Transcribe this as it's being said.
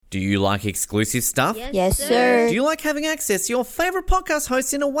Do you like exclusive stuff? Yes, sir. Do you like having access to your favourite podcast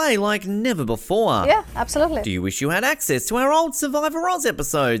hosts in a way like never before? Yeah, absolutely. Do you wish you had access to our old Survivor Oz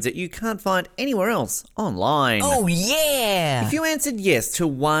episodes that you can't find anywhere else online? Oh, yeah! If you answered yes to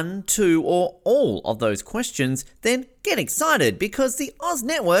one, two, or all of those questions, then get excited because the Oz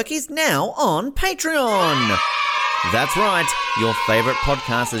Network is now on Patreon. That's right, your favourite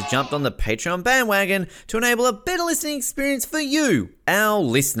podcast has jumped on the Patreon bandwagon to enable a better listening experience for you, our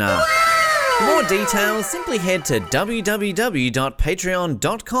listener. For more details, simply head to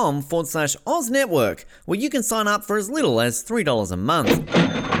www.patreon.com/Oz Network, where you can sign up for as little as $3 a month.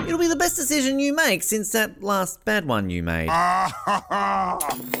 It'll be the best decision you make since that last bad one you made.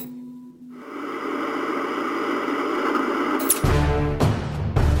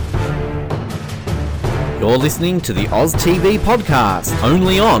 You're listening to the Oz TV podcast,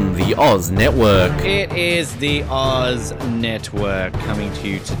 only on the Oz Network. It is the Oz Network coming to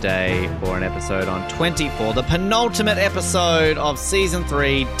you today for an episode on 24, the penultimate episode of Season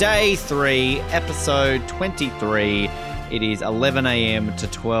 3, Day 3, Episode 23. It is 11 a.m. to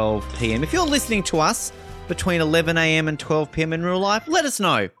 12 p.m. If you're listening to us between 11 a.m. and 12 p.m. in real life, let us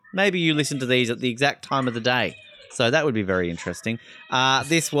know. Maybe you listen to these at the exact time of the day. So that would be very interesting.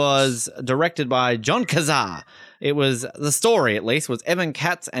 This was directed by John Kazar. It was, the story at least, was Evan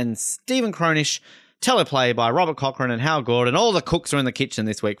Katz and Stephen Cronish. Teleplay by Robert Cochrane and Hal Gordon. All the cooks are in the kitchen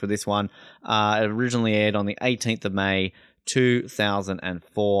this week for this one. It originally aired on the 18th of May,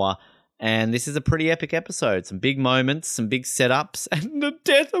 2004. And this is a pretty epic episode. Some big moments, some big setups, and the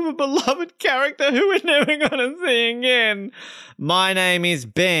death of a beloved character who we're never going to see again. My name is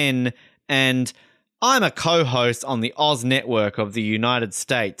Ben, and I'm a co-host on the Oz Network of the United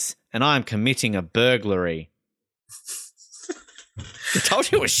States, and I'm committing a burglary. I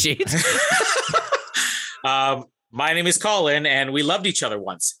told you it was shit. My name is Colin, and we loved each other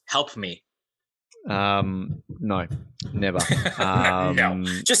once. Help me. No, never. No,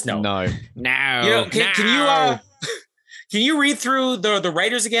 just no. No. Can you read through the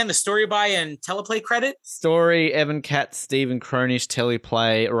writers again, the story by and teleplay credit? Story, Evan Katz, Stephen Cronish,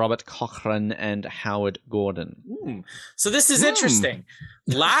 teleplay, Robert Cochrane, and Howard Gordon. So this is interesting.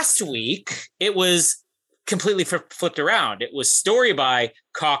 Last week, it was completely flipped around. It was story by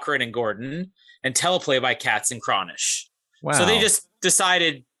Cochrane and Gordon and teleplay by Katz and Cronish. Wow. So they just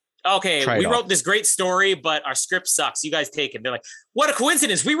decided, okay, we Trade-off. wrote this great story, but our script sucks. You guys take it. They're like, what a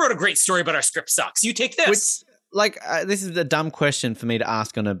coincidence. We wrote a great story, but our script sucks. You take this. This is a dumb question for me to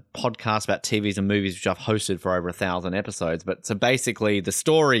ask on a podcast about TVs and movies, which I've hosted for over 1,000 episodes. But so basically the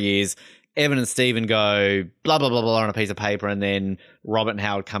story is Evan and Stephen go blah, blah, blah, blah on a piece of paper, and then Robert and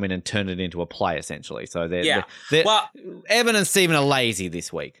Howard come in and turn it into a play, essentially. So Evan and Stephen are lazy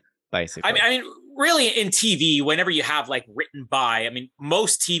this week, basically. I mean, really in TV, whenever you have like written by,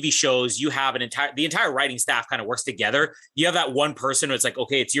 most TV shows, you have the entire writing staff kind of works together. You have that one person who it's like,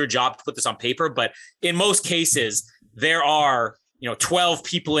 okay, it's your job to put this on paper. But in most cases, there are, 12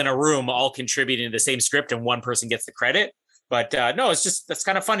 people in a room all contributing to the same script and one person gets the credit. But no, that's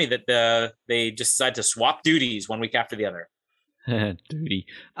kind of funny that they just decide to swap duties one week after the other. Duty.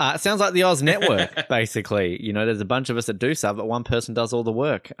 Sounds like the Oz Network, basically. There's a bunch of us that do stuff, but one person does all the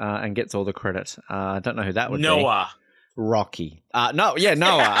work and gets all the credit. I don't know who that would be. Noah. Rocky. Noah.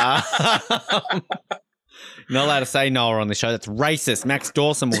 Not allowed to say Noah on the show. That's racist. Max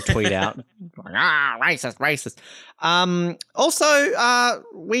Dawson will tweet out. Racist. Also,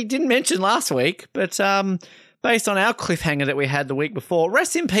 we didn't mention last week, but based on our cliffhanger that we had the week before,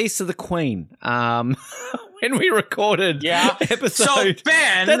 rest in peace to the Queen. When we recorded episode. So,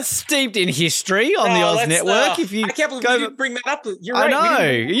 Ben, that's steeped in history on the Oz Network. I can't believe you didn't bring that up. You're right. I know.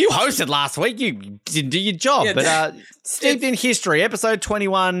 You hosted last week. You didn't do your job. Yeah, but steeped in history, episode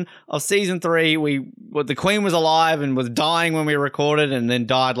 21 of season 3, the Queen was alive and was dying when we recorded and then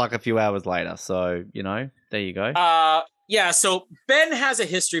died like a few hours later. So, there you go. Yeah, so Ben has a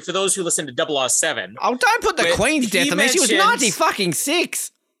history, for those who listen to 007. Oh, don't put the Queen's death on me. She was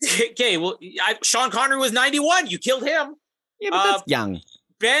 96. Okay, well, Sean Connery was 91. You killed him. Yeah, but that's young.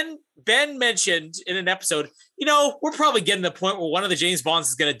 Ben mentioned in an episode, we're probably getting to the point where one of the James Bonds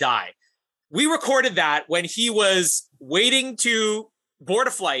is going to die. We recorded that when he was waiting to board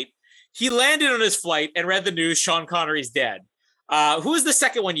a flight. He landed on his flight and read the news, Sean Connery's dead. Who was the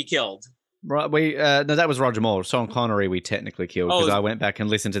second one you killed? Right, no, that was Roger Moore. Sean Connery we technically killed because I went back and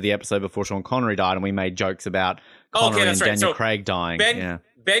listened to the episode before Sean Connery died, and we made jokes about Connery and Daniel Craig dying.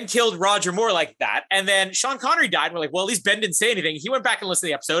 Ben killed Roger Moore like that, and then Sean Connery died. We're like, well, at least Ben didn't say anything. He went back and listened to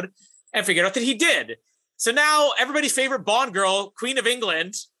the episode and figured out that he did. So now everybody's favorite Bond girl, Queen of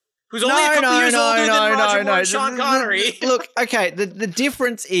England, who's only a couple years older than Roger Moore and Sean Connery. Look, okay, the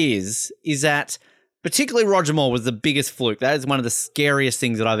difference is that particularly Roger Moore was the biggest fluke. That is one of the scariest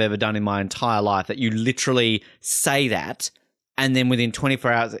things that I've ever done in my entire life, that you literally say that and then within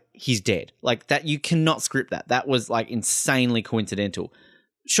 24 hours, he's dead. Like that, you cannot script that. That was like insanely coincidental.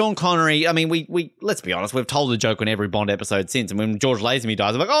 Sean Connery, I mean, we let's be honest, we've told the joke on every Bond episode since. And when George Lazenby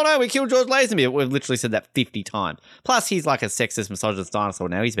dies, I'm like, oh no, we killed George Lazenby. We've literally said that 50 times. Plus, he's like a sexist, misogynist dinosaur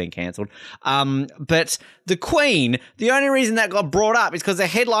now. He's been cancelled. But the Queen, the only reason that got brought up is because the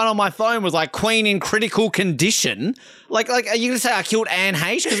headline on my phone was like, Queen in critical condition. Like, are you going to say I killed Anne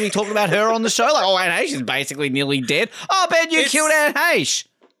Heche because we talked about her on the show? Like, oh, Anne Heche is basically nearly dead. Oh, I bet you killed Anne Heche.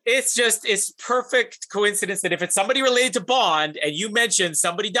 It's perfect coincidence that if it's somebody related to Bond and you mention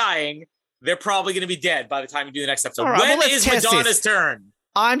somebody dying, they're probably going to be dead by the time you do the next episode. Right, when is Madonna's turn?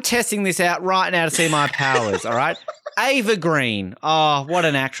 I'm testing this out right now to see my powers, all right? Ava Green. Oh, what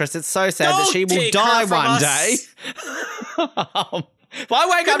an actress. It's so sad that she will die one day. If I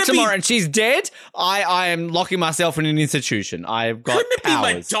wake up tomorrow and she's dead, I am locking myself in an institution. I've got Couldn't it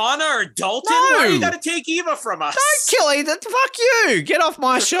powers. be Madonna or Dalton? No. Why you got to take Eva from us? Don't kill Eva. Fuck you. Get off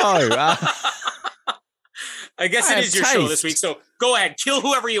my show. I guess it is your show this week, so go ahead. Kill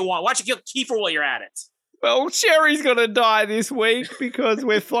whoever you want. Why don't you kill Kiefer while you're at it? Well, Sherry's going to die this week because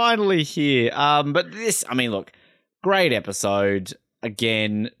we're finally here. But this, I mean, look, great episode.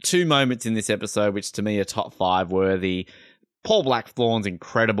 Again, 2 moments in this episode, which to me are top 5 worthy. Paul Blackthorne's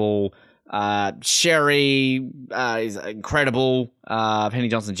incredible. Sherry is incredible. Penny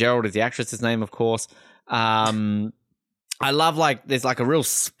Johnson-Gerald is the actress's name, of course. I love, like, there's, like, a real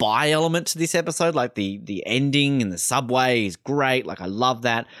spy element to this episode. Like, the ending in the subway is great. Like, I love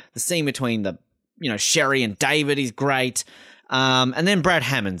that. The scene between Sherry and David is great. And then Brad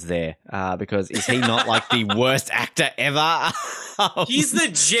Hammond's there because is he not, like, the worst actor ever? He's the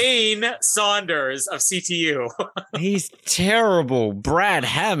Jane Saunders of CTU. He's terrible. Brad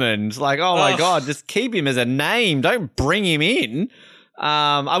Hammond. Like, oh my God, just keep him as a name. Don't bring him in.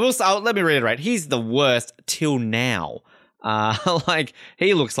 Let me reiterate. He's the worst till now. Like,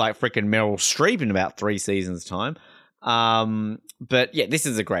 he looks like freaking Meryl Streep in about 3 seasons' time. But yeah, this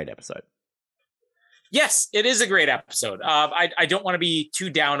is a great episode. Yes, it is a great episode. I don't want to be too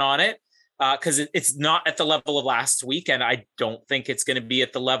down on it because it's not at the level of last week, and I don't think it's going to be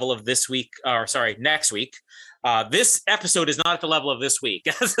at the level of next week. This episode is not at the level of this week.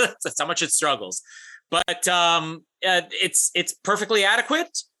 That's how much it struggles. But it's perfectly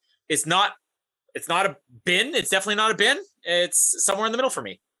adequate. It's not a bin. It's definitely not a bin. It's somewhere in the middle for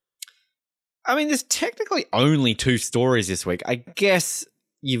me. I mean, there's technically only 2 stories this week. I guess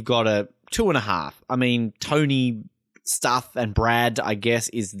you've got a 2.5. I mean, Tony stuff and Brad, I guess,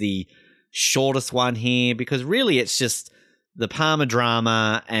 is the shortest one here because really it's just the Palmer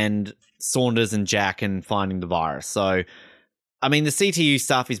drama and Saunders and Jack and finding the virus. So, I mean, the CTU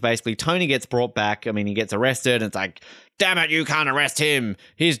stuff is basically Tony gets brought back. I mean, he gets arrested and it's like, damn it, you can't arrest him.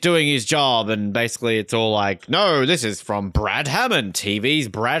 He's doing his job. And basically it's all like, no, this is from Brad Hammond. TV's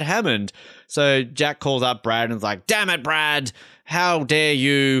Brad Hammond. So Jack calls up Brad and is like, damn it, Brad, how dare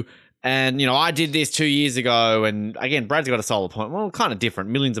you? And, I did this 2 years ago. And again, Brad's got a solid point. Well, kind of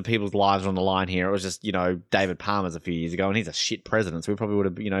different. Millions of people's lives are on the line here. It was just, David Palmer's a few years ago and he's a shit president. So we probably would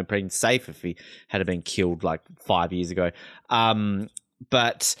have, been safe if he had been killed like 5 years ago.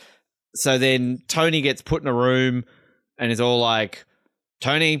 But so then Tony gets put in a room and is all like,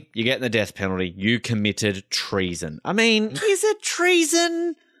 Tony, you're getting the death penalty. You committed treason. I mean, is it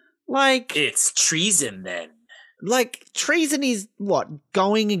treason? Like, it's treason then. Like, treason is what?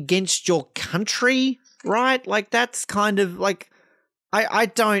 Going against your country, right? Like, that's kind of like, I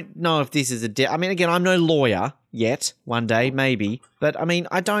don't know if this is I mean, again, I'm no lawyer yet, one day, maybe. But, I mean,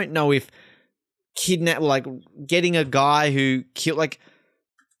 I don't know if getting a guy who killed, like,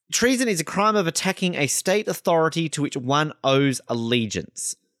 treason is a crime of attacking a state authority to which one owes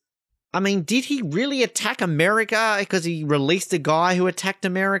allegiance. I mean, did he really attack America because he released a guy who attacked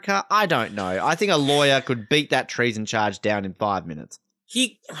America? I don't know. I think a lawyer could beat that treason charge down in 5 minutes.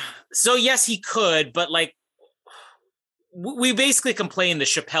 Yes, he could, but like, we basically complained that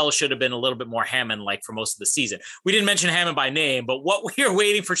Chappelle should have been a little bit more Hammond-like for most of the season. We didn't mention Hammond by name, but what we are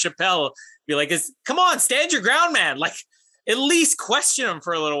waiting for Chappelle to be like is, come on, stand your ground, man. Like, at least question him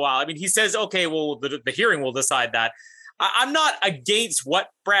for a little while. I mean, he says, okay, well, the hearing will decide that. I'm not against what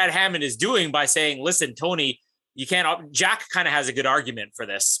Brad Hammond is doing by saying, listen, Tony, you can't. Jack kind of has a good argument for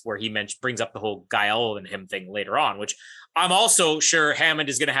this where he brings up the whole Gael and him thing later on, which I'm also sure Hammond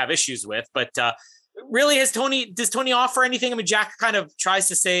is going to have issues with. But really, does Tony offer anything? I mean, Jack kind of tries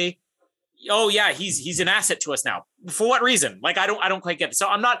to say, oh yeah, he's an asset to us now. For what reason? Like I don't quite get it. So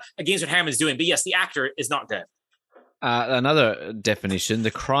I'm not against what Hammond's doing, but yes, the actor is not good. Another definition: the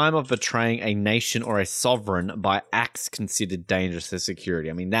crime of betraying a nation or a sovereign by acts considered dangerous to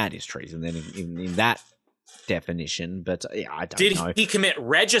security. I mean, that is treason then in that definition. But yeah, I don't know. Did he commit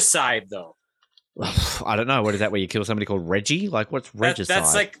regicide though? I don't know. What is that? Where you kill somebody called Reggie? Like, what's regicide?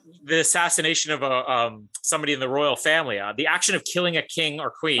 That's like the assassination of somebody in the royal family. The action of killing a king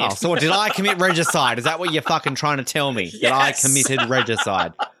or queen. Oh, so did I commit regicide? Is that what you're fucking trying to tell me? Yes. That I committed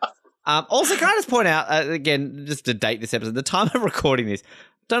regicide? Also, can I just point out, again, just to date this episode, the time of recording this,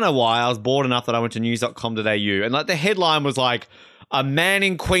 don't know why, I was bored enough that I went to news.com.au, and like the headline was like, a man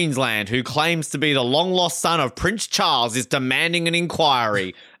in Queensland who claims to be the long-lost son of Prince Charles is demanding an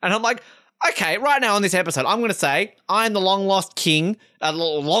inquiry. And I'm like, okay, right now on this episode, I'm going to say I am the long-lost king,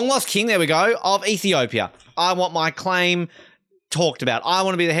 there we go, of Ethiopia. I want my claim talked about. I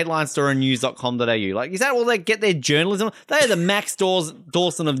want to be the headline story on news.com.au. Like, is that all they get their journalism? They are the Max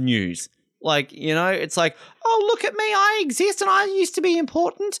Dawson of news. Like, you know, it's like, oh, look at me, I exist and I used to be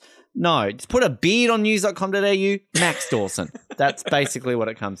important. No, just put a beard on news.com.au, Max Dawson. That's basically what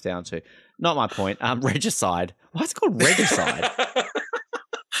it comes down to. Not my point. Regicide. Why is it called regicide?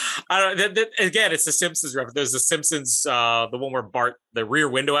 I don't. Again, it's the Simpsons reference. There's the Simpsons, the one where Bart, the Rear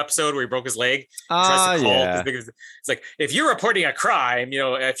Window episode where he broke his leg. Tries to call. Yeah. It's like, if you're reporting a crime, you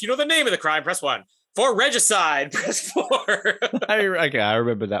know, if you know the name of the crime, press 1. For regicide, press 4. Okay, I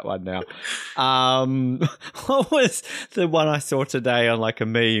remember that one now. What was the one I saw today on like a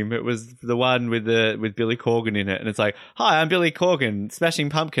meme? It was the one with Billy Corgan in it, and it's like, "Hi, I'm Billy Corgan, smashing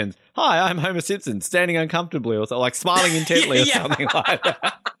pumpkins. Hi, I'm Homer Simpson, standing uncomfortably," or so, like smiling intently, or something like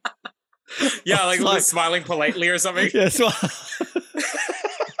that. Yeah, like smiling politely or something. Yeah,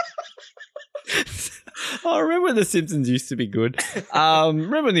 I remember when The Simpsons used to be good.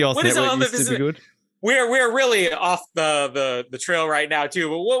 Remember when the Oz Network used to be good. We're really off the trail right now too.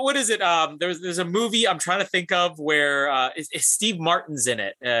 But what is it? There's a movie I'm trying to think of where Steve Martin's in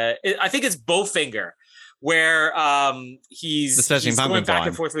it. I think it's Bowfinger, where he's going back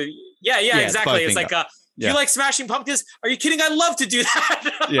and forth with. Yeah, exactly. It's like you like Smashing Pumpkins? Are you kidding? I'd love to do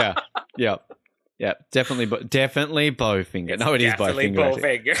that. Yeah. Definitely Bowfinger. No, it is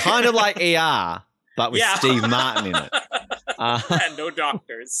Bowfinger. Kind of like ER, but with Steve Martin in it. And no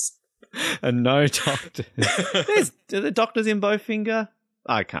doctors. And no doctors. Are the doctors in Bowfinger?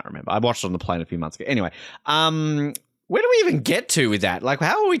 I can't remember. I watched it on the plane a few months ago. Anyway, where do we even get to with that? Like,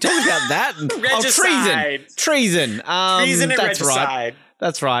 how are we talking about that? Regicide. Treason. Treason and that's regicide. Right.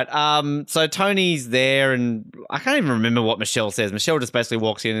 That's right. So Tony's there, and I can't even remember what Michelle says. Michelle just basically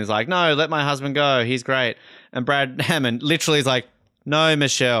walks in and is like, "No, let my husband go. He's great." And Brad Hammond literally is like, "No,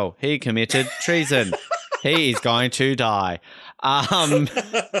 Michelle, he committed treason. He is going to die."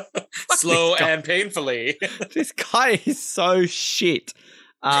 Slow and painfully. This guy is so shit.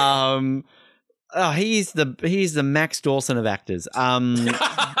 He's the Max Dawson of actors.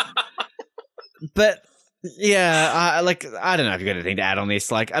 But yeah, I don't know if you've got anything to add on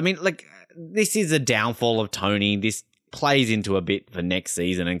this. Like, I mean, like, this is a downfall of Tony. This plays into a bit for next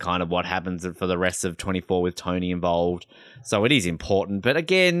season and kind of what happens for the rest of 24 with Tony involved. So it is important. But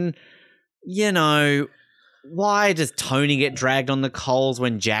again, you know, why does Tony get dragged on the coals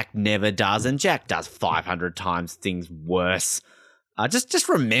when Jack never does? And Jack does 500 times things worse. Just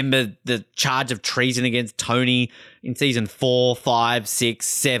remember the charge of treason against Tony in season 4, 5, 6,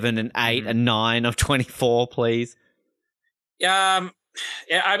 7, and 8, and 9 of 24, please. Yeah,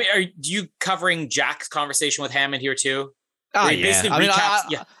 I mean, are you covering Jack's conversation with Hammond here too? Oh, yeah.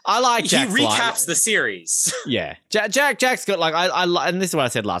 I like Jack. He recaps the series. Yeah. Jack's got, like, I and this is what I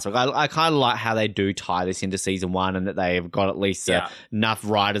said last week, I kind of like how they do tie this into season 1 and that they've got at least enough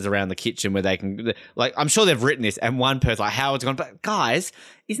writers around the kitchen where they can, like, I'm sure they've written this and one person, like, Howard's gone, but guys,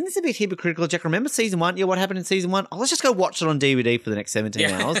 isn't this a bit hypocritical, Jack? Remember season 1? Yeah, what happened in season 1? Oh, let's just go watch it on DVD for the next 17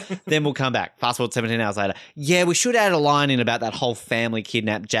 hours. Then we'll come back. Fast forward 17 hours later. Yeah, we should add a line in about that whole family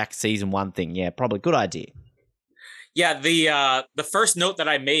kidnap Jack season 1 thing. Yeah, probably. Good idea. Yeah, the first note that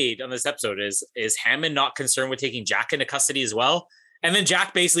I made on this episode is Hammond not concerned with taking Jack into custody as well? And then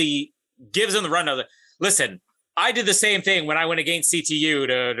Jack basically gives him the rundown. Listen, I did the same thing when I went against CTU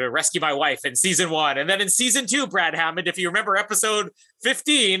to rescue my wife in season 1. And then in season 2, Brad Hammond, if you remember episode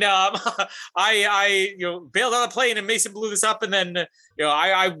 15, I bailed on a plane and Mason blew this up. And then,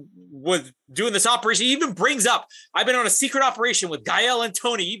 I was doing this operation. He even brings up, I've been on a secret operation with Gael and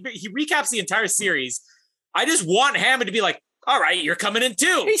Tony. He recaps the entire series. I just want Hammond to be like, all right, you're coming in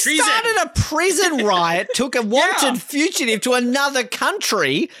too. He Treason. started a prison riot, took a wanted fugitive to another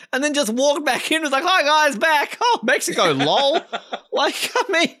country, and then just walked back in and was like, hi guys, back. Oh, Mexico, lol. Like, I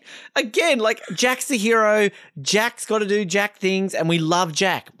mean, again, like, Jack's the hero. Jack's got to do Jack things, and we love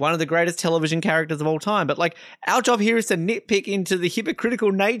Jack, one of the greatest television characters of all time. But, like, our job here is to nitpick into the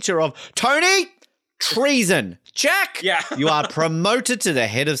hypocritical nature of, Tony, treason. Jack, you are promoted to the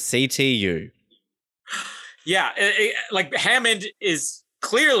head of CTU. Yeah, like Hammond is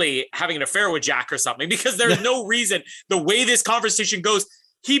clearly having an affair with Jack or something, because there's no reason. The way this conversation goes,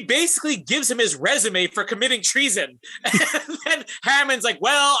 he basically gives him his resume for committing treason. And then Hammond's like,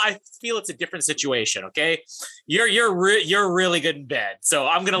 well, I feel it's a different situation, okay? You're really good in bed, so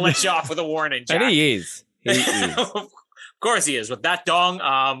I'm going to let you off with a warning, Jack. And he is. Of course he is. With that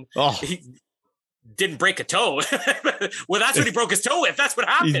dong, he didn't break a toe. Well, that's what he broke his toe with. That's what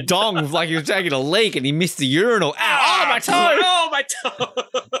happened. His dong was like he was taking a leak and he missed the urinal. Ow, my toe! Oh, my toe!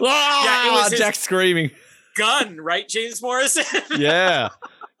 It was Jack screaming. Gun, right, James Morrison? Yeah,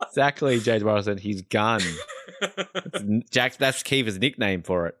 exactly, James Morrison. His gun. Jack. That's Kiva's nickname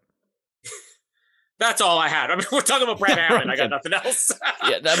for it. That's all I had. I mean, we're talking about Brad Hammond. I got nothing else.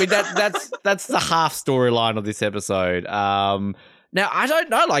 Yeah, I mean that's the half storyline of this episode. Now, I don't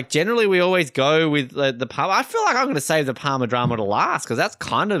know, like, generally we always go with the Palmer. I feel like I'm going to save the Palmer drama to last because that's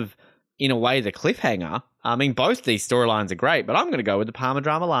kind of, in a way, the cliffhanger. I mean, both these storylines are great, but I'm going to go with the Palmer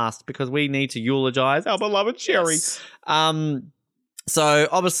drama last because we need to eulogize our beloved Sherry. Yes. So,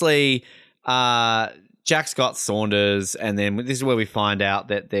 obviously, Jack's got Saunders, and then this is where we find out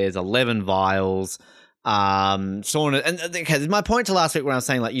that there's 11 vials. Saunders, and okay, my point to last week when I was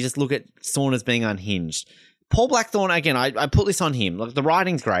saying, like, you just look at Saunders being unhinged. Paul Blackthorne, again, I put this on him. Like, the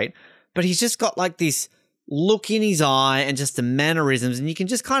writing's great, but he's just got, like, this look in his eye and just the mannerisms, and you can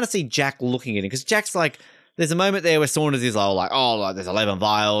just kind of see Jack looking at him, because Jack's like, there's a moment there where Saunders is like, there's 11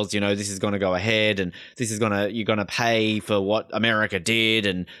 vials, this is going to go ahead, and you're going to pay for what America did,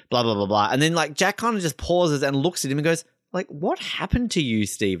 and blah, blah, blah, blah. And then, like, Jack kind of just pauses and looks at him and goes, like, what happened to you,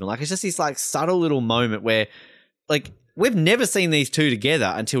 Stephen? Like, it's just this, like, subtle little moment where, like, we've never seen these two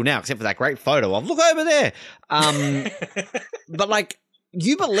together until now, except for that great photo of, look over there. But, like,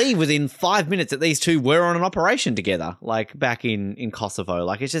 you believe within 5 minutes that these two were on an operation together, like back in Kosovo.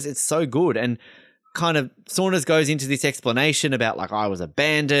 Like, it's so good. And kind of Saunders goes into this explanation about, like, I was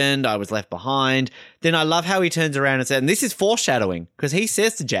abandoned, I was left behind. Then I love how he turns around and says, and this is foreshadowing, because he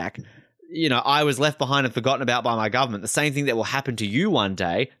says to Jack, I was left behind and forgotten about by my government. The same thing that will happen to you one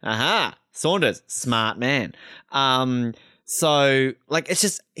day. Aha. Saunders, smart man. So, like, it's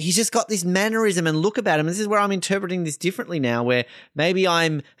just, he's just got this mannerism and look about him. And this is where I'm interpreting this differently now, where maybe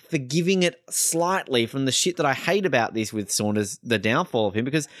I'm forgiving it slightly from the shit that I hate about this with Saunders, the downfall of him,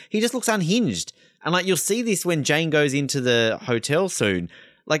 because he just looks unhinged. And, like, you'll see this when Jane goes into the hotel soon.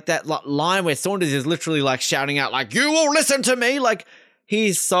 Like, that line where Saunders is literally, like, shouting out, like, you will listen to me. Like,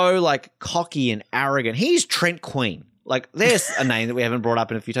 he's so, like, cocky and arrogant. He's Trent Queen. Like, there's a name that we haven't brought up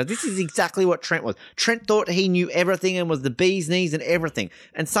in a few times. This is exactly what Trent was. Trent thought he knew everything and was the bee's knees and everything.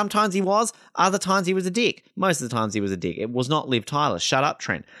 And sometimes he was, other times he was a dick. Most of the times he was a dick. It was not Liv Tyler. Shut up,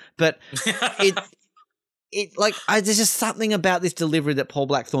 Trent. But there's just something about this delivery that Paul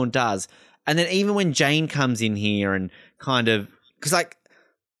Blackthorne does. And then even when Jane comes in here and kind of, because, like,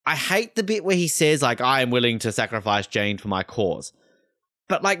 I hate the bit where he says, like, I am willing to sacrifice Jane for my cause.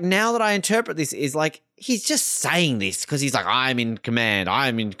 But, like, now that I interpret this is, like, he's just saying this because he's like, I'm in command,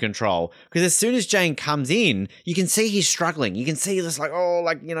 I'm in control. Because as soon as Jane comes in, you can see he's struggling. You can see this, like,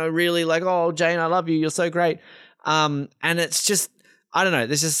 really, like, oh, Jane, I love you, you're so great. And it's just, I don't know,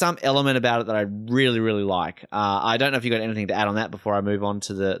 there's just some element about it that I really, really like. I don't know if you got anything to add on that before I move on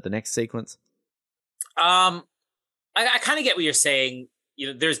to the next sequence. I kind of get what you're saying.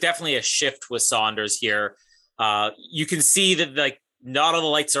 There's definitely a shift with Saunders here. You can see that, like, not all the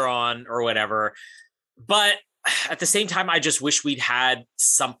lights are on or whatever. But at the same time, I just wish we'd had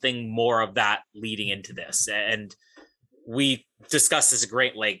something more of that leading into this. And we discussed this at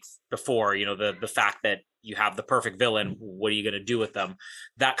great length before, the fact that you have the perfect villain. What are you going to do with them?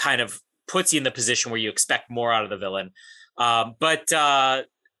 That kind of puts you in the position where you expect more out of the villain. But I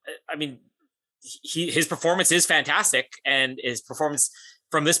mean, his performance is fantastic. And his performance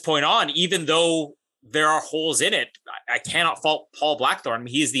from this point on, even though there are holes in it, I cannot fault Paul Blackthorne.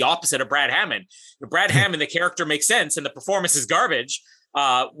 He is the opposite of Brad Hammond. Brad Hammond, the character makes sense and the performance is garbage.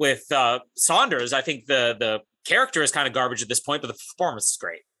 With Saunders, I think the character is kind of garbage at this point, but the performance is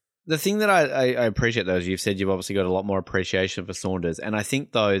great. The thing that I appreciate, though, is you've said you've obviously got a lot more appreciation for Saunders. And I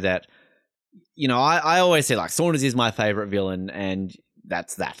think, though, that, I always say, like, Saunders is my favorite villain, and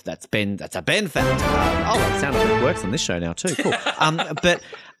that's that. That's a Ben fact. That sound effect works on this show now too. Cool. But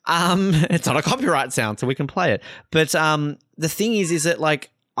it's not a copyright sound, so we can play it. But the thing is that like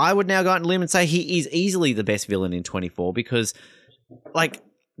I would now go out on a limb and say he is easily the best villain in 24 because like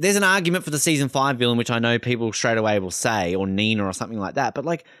there's an argument for the season 5 villain, which I know people straight away will say, or Nina or something like that. But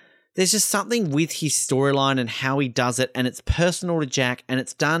like there's just something with his storyline and how he does it, and it's personal to Jack, and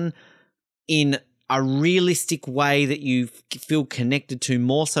it's done in a realistic way that you feel connected to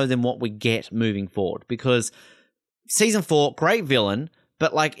more so than what we get moving forward. Because season 4, great villain,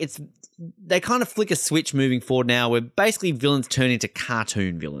 but like they kind of flick a switch moving forward now where basically villains turn into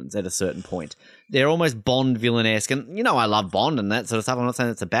cartoon villains at a certain point. They're almost Bond villain-esque. And, you know, I love Bond and that sort of stuff. I'm not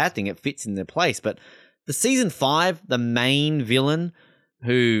saying it's a bad thing. It fits in their place. But the season 5, the main villain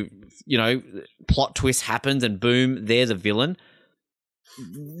who, you know, plot twist happens and boom, they're the villain.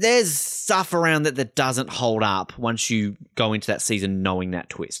 There's stuff around that doesn't hold up once you go into that season knowing that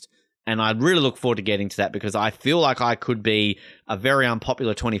twist. And I really look forward to getting to that because I feel like I could be a very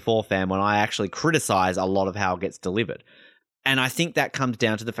unpopular 24 fan when I actually criticize a lot of how it gets delivered. And I think that comes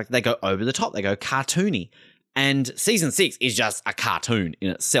down to the fact that they go over the top. They go cartoony. And season 6 is just a cartoon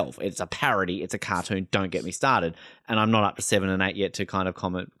in itself. It's a parody. It's a cartoon. Don't get me started. And I'm not up to 7 and 8 yet to kind of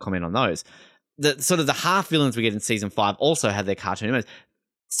comment on those. The sort of the half villains we get in season 5 also have their cartoon elements.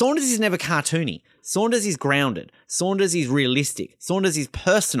 Saunders is never cartoony. Saunders is grounded. Saunders is realistic. Saunders is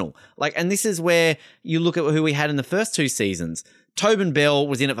personal. Like, and this is where you look at who we had in the first 2 seasons. Tobin Bell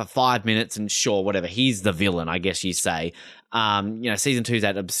was in it for 5 minutes and sure, whatever. He's the villain, I guess you say. You know, season 2 is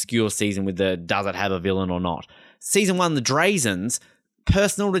that obscure season with the does it have a villain or not. Season 1, the Drazens,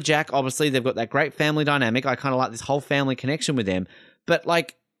 personal to Jack, obviously. They've got that great family dynamic. I kind of like this whole family connection with them. But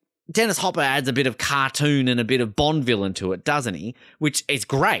like, Dennis Hopper adds a bit of cartoon and a bit of Bond villain to it, doesn't he? Which is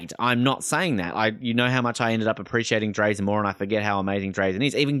great. I'm not saying that. You know how much I ended up appreciating Drazen more, and I forget how amazing Drazen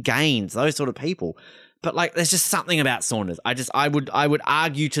is. Even Gaines, those sort of people. But like, there's just something about Saunders. I would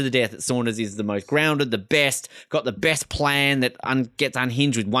argue to the death that Saunders is the most grounded, the best, got the best plan that gets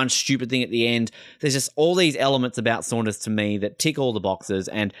unhinged with one stupid thing at the end. There's just all these elements about Saunders to me that tick all the boxes.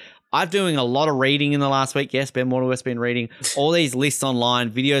 And I'm doing a lot of reading in the last week. Yes, Ben Waterworth's been reading all these lists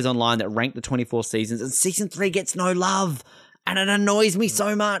online, videos online that rank the 24 seasons, and season 3 gets no love. And it annoys me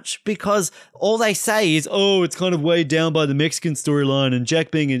so much because all they say is, oh, it's kind of weighed down by the Mexican storyline and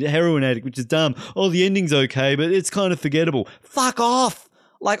Jack being a heroin addict, which is dumb. Oh, the ending's okay, but it's kind of forgettable. Fuck off.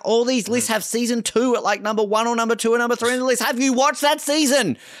 Like, all these lists have season 2 at like number 1 or number 2 or number 3 on the list. Have you watched that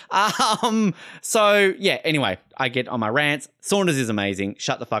season? So yeah, anyway, I get on my rants. Saunders is amazing.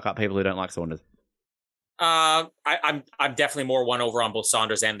 Shut the fuck up, people who don't like Saunders. I'm definitely more won over on both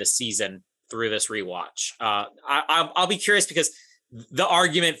Saunders and this season through this rewatch. I'll be curious because the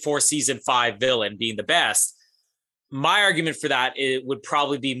argument for season 5 villain being the best, my argument for that, it would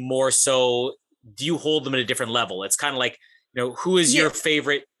probably be more so, do you hold them at a different level? It's kind of like, you know, who is your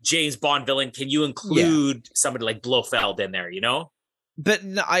favorite James Bond villain? Can you include somebody like Blofeld in there, you know? But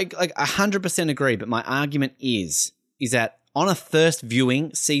no, I like 100% agree. But my argument is that on a first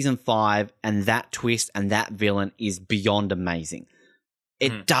viewing, season 5 and that twist and that villain is beyond amazing.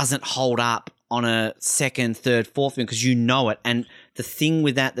 It doesn't hold up on a second, third, fourth viewing because you know it. And the thing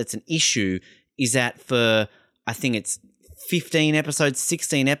with that's an issue is that for, I think it's 15 episodes,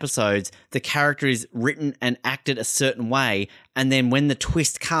 16 episodes, the character is written and acted a certain way. And then when the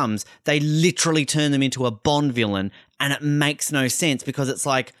twist comes, they literally turn them into a Bond villain. And it makes no sense because it's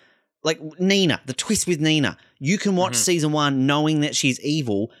like Nina, the twist with Nina. You can watch season 1 knowing that she's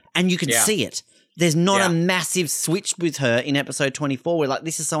evil and you can see it. There's not a massive switch with her in episode 24 where like,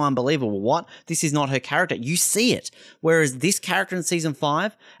 this is so unbelievable. What? This is not her character. You see it. Whereas this character in season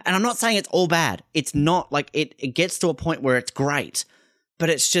 5, and I'm not saying it's all bad. It's not like it gets to a point where it's great, but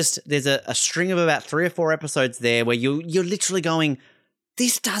it's just, there's a string of about 3 or 4 episodes there where you're literally going,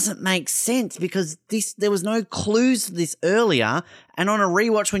 this doesn't make sense because there was no clues for this earlier. And on a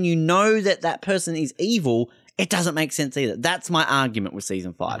rewatch, when you know that person is evil, it doesn't make sense either. That's my argument with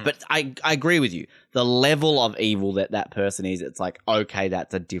season 5. But I agree with you. The level of evil that person is, it's like, okay,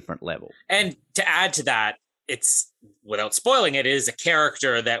 that's a different level. And to add to that, it's, without spoiling it, is a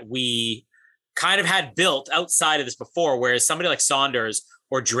character that we kind of had built outside of this before, whereas somebody like Saunders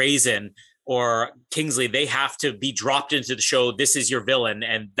or Drazen or Kingsley, they have to be dropped into the show. This is your villain,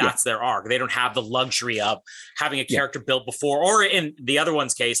 and that's their arc. They don't have the luxury of having a character built before, or in the other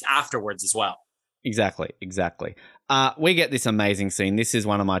one's case, afterwards as well. Exactly. We get this amazing scene. This is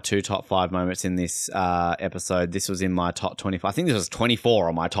one of my 2 top 5 moments in this episode. This was in my top 25. I think this was 24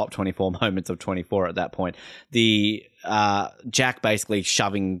 on my top 24 moments of 24 at that point. The Jack basically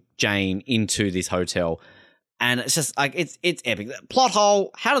shoving Jane into this hotel. And it's just like it's epic. Plot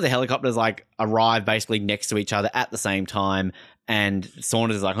hole, how do the helicopters like arrive basically next to each other at the same time? And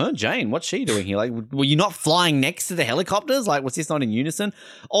Saunders is like, huh, Jane, what's she doing here? Like, were you not flying next to the helicopters? Like, was this not in unison?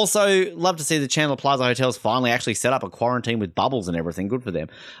 Also, love to see the Chandler Plaza Hotels finally actually set up a quarantine with bubbles and everything. Good for them.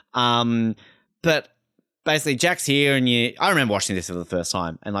 But basically, Jack's here, and I remember watching this for the first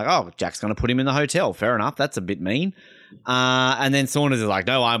time, and like, oh, Jack's going to put him in the hotel. Fair enough. That's a bit mean. And then Saunders is like,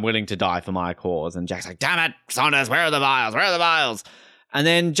 no, I'm willing to die for my cause. And Jack's like, damn it, Saunders, where are the vials? Where are the vials? And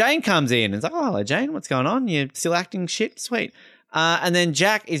then Jane comes in and is like, oh, hello, Jane. What's going on? You're still acting shit? Sweet. And then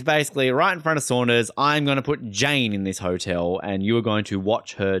Jack is basically right in front of Saunders. I'm going to put Jane in this hotel and you are going to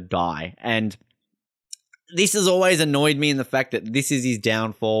watch her die. And this has always annoyed me in the fact that this is his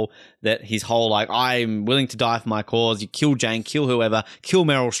downfall, that his whole, like, I'm willing to die for my cause. You kill Jane, kill whoever, kill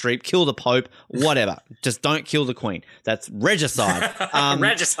Meryl Streep, kill the Pope, whatever. Just don't kill the Queen. That's regicide.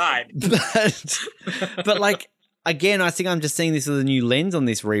 Regicide. But like, again, I think I'm just seeing this with a new lens on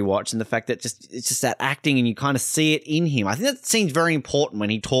this rewatch, and the fact that it's just that acting and you kind of see it in him. I think that scene's very important when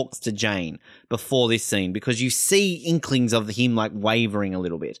he talks to Jane before this scene, because you see inklings of him like wavering a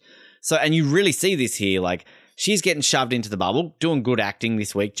little bit. So, and you really see this here, like she's getting shoved into the bubble, doing good acting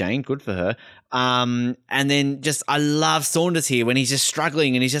this week, Jane, good for her. And then just, I love Saunders here when he's just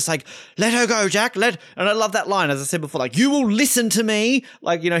struggling and he's just like, let her go, Jack, and I love that line, as I said before, like, you will listen to me.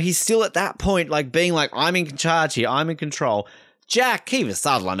 Like, you know, he's still at that point, like being like, I'm in charge here, I'm in control. Jack, Kiefer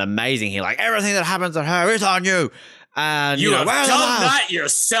Sutherland, amazing here. Like, everything that happens to her is on you. And you have done that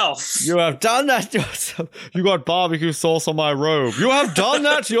yourself. You have done that yourself. You got barbecue sauce on my robe. You have done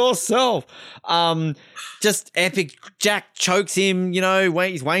that yourself. Just epic. Jack chokes him, you know,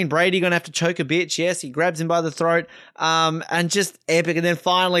 he's Wayne Brady going to have to choke a bitch. Yes, he grabs him by the throat. And just epic. And then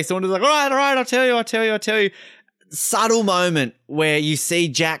finally someone's like, all right, I'll tell you. Subtle moment where you see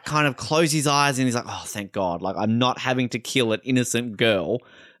Jack kind of close his eyes and he's like, oh, thank God. Like, I'm not having to kill an innocent girl.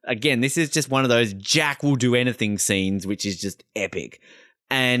 Again, this is just one of those Jack will do anything scenes, which is just epic.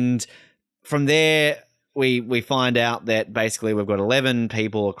 And from there, we find out that basically we've got 11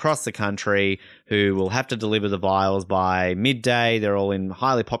 people across the country who will have to deliver the vials by midday. They're all in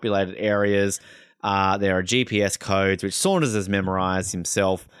highly populated areas. There are GPS codes, which Saunders has memorized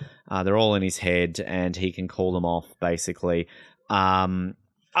himself. They're all in his head, and he can call them off, basically. So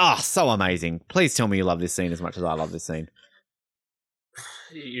amazing. Please tell me you love this scene as much as I love this scene.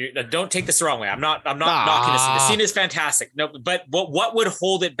 Don't take this the wrong way. I'm not knocking this scene. The scene is fantastic. No, but what would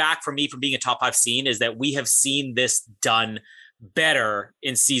hold it back for me from being a top 5 scene is that we have seen this done better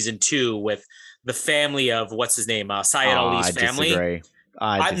in season 2 with the family of what's his name, Syed Ali's family.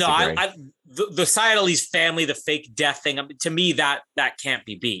 I disagree. The Syed Ali's family, the fake death thing. To me, that can't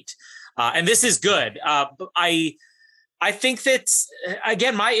be beat. And this is good. I think that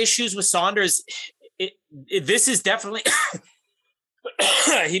again, my issues with Saunders. This is definitely.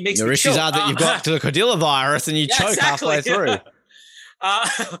 He makes your issues are that you've got the Cordilla virus and you choke halfway through.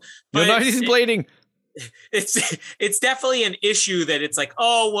 Your nose is bleeding. It's definitely an issue that it's like,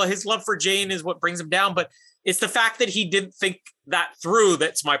 oh, well, his love for Jane is what brings him down, but it's the fact that he didn't think that through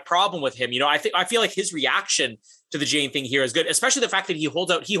that's my problem with him. You know, I feel like his reaction to the Jane thing here is good, especially the fact that he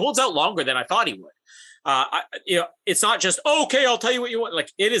holds out longer than I thought he would. It's not just, okay, I'll tell you what you want.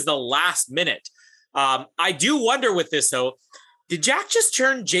 Like, it is the last minute. I do wonder with this though. Did Jack just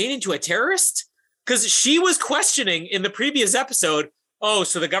turn Jane into a terrorist? Because she was questioning in the previous episode, oh,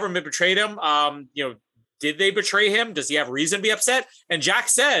 so the government betrayed him. Did they betray him? Does he have reason to be upset? And Jack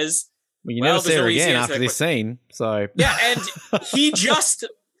says, well, you never see her again after this scene. So yeah, and he just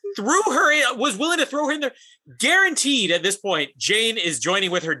was willing to throw her in there. Guaranteed at this point, Jane is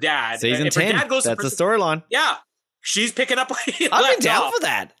joining with her dad. Season 10, that's the storyline. Yeah, she's picking up. I'd be down for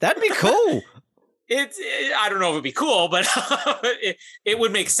that. That'd be cool. I don't know if it'd be cool, but it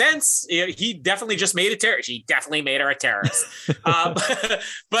would make sense. He definitely just made a terrorist. He definitely made her a terrorist.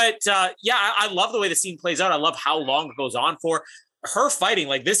 But I love the way the scene plays out. I love how long it goes on for. Her fighting,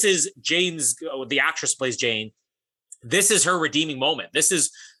 like, this is Jane's, the actress plays Jane. This is her redeeming moment. This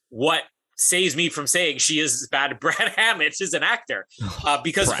is what saves me from saying she is as bad as Brad Hammett as an actor,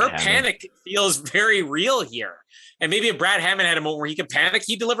 because her panic feels very real here. And maybe if Brad Hammett had a moment where he could panic,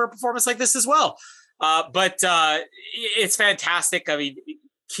 he'd deliver a performance like this as well. But it's fantastic. I mean,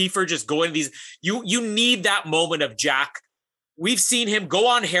 Kiefer just going these, you need that moment of Jack. We've seen him go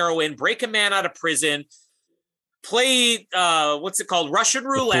on heroin, break a man out of prison, play, what's it called? Russian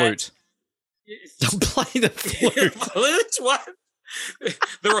roulette. Don't play the flute. Flute? What?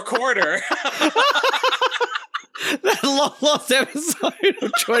 The recorder. That long lost episode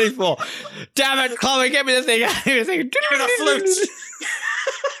of 24. Damn it, Chloe, get me the thing. Give me the flute.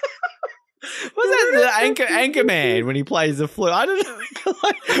 Was that Anchorman when he plays the flute. I don't know.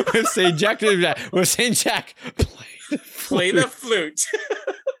 Like, we've seen Jack play the flute.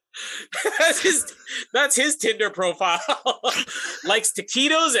 That's his Tinder profile. Likes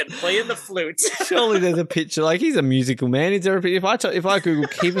taquitos and playing the flute. Surely there's a picture. Like, he's a musical man. Is there a picture? If I Google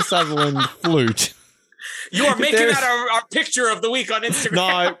Kiefer Sutherland flute. You are making that our picture of the week on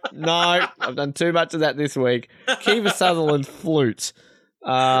Instagram. No. I've done too much of that this week. Kiefer Sutherland flute.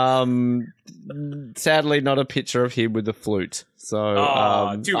 Sadly, not a picture of him with the flute.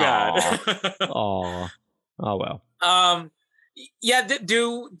 So, too bad. Oh well. Yeah.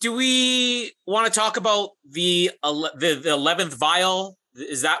 Do we want to talk about the 11th vial?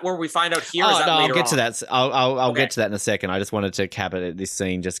 Is that where we find out here? I'll get to that. I'll get to that in a second. I just wanted to cap it at this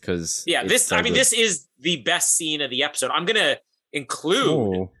scene just because. Yeah, this is the best scene of the episode. I'm gonna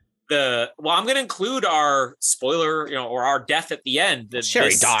include I'm gonna include our spoiler, or our death at the end. Sherry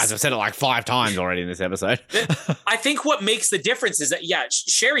dies. I've said it like 5 times already in this episode. I think what makes the difference is that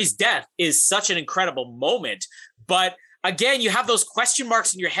Sherry's death is such an incredible moment, but again, you have those question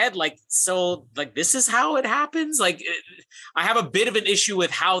marks in your head, this is how it happens. I have a bit of an issue with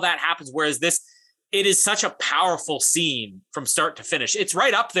how that happens. Whereas it is such a powerful scene from start to finish. It's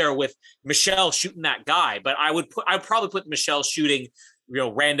right up there with Michelle shooting that guy, but I'd probably put Michelle shooting,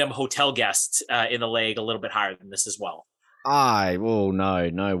 random hotel guests in the leg a little bit higher than this as well.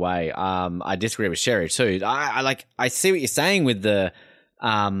 No way. I disagree with Sherry too. I see what you're saying with the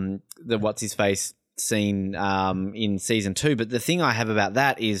what's his face scene in season 2, but the thing I have about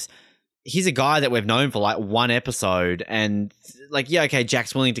that is he's a guy that we've known for like 1 episode, and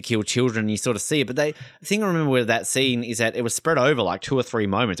Jack's willing to kill children, you sort of see it, but the thing I remember with that scene is that it was spread over like 2 or 3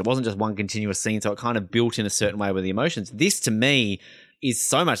 moments. It wasn't just one continuous scene, so it kind of built in a certain way with the emotions. This to me is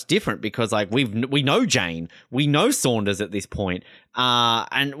so much different because we know Jane, we know Saunders at this point,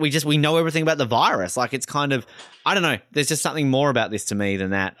 and we know everything about the virus. Like, it's kind of, I don't know. There's just something more about this to me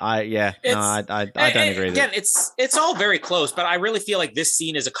than that. I don't agree. Again, it's all very close, but I really feel like this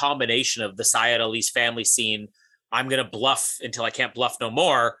scene is a combination of the Syed Ali's family scene. I'm gonna bluff until I can't bluff no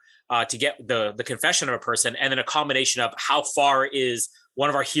more to get the confession of a person, and then a combination of how far is one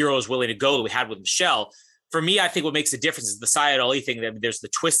of our heroes willing to go that we had with Michelle. For me, I think what makes the difference is the Syed Ali thing. There's the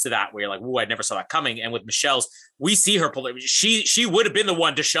twist to that where you're like, "Ooh, I never saw that coming." And with Michelle's, we see her pull. She would have been the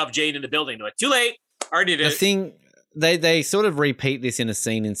one to shove Jane in the building. Like, too late, already did it. The thing, they sort of repeat this in a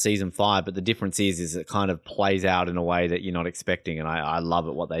scene in season 5, but the difference is it kind of plays out in a way that you're not expecting, and I love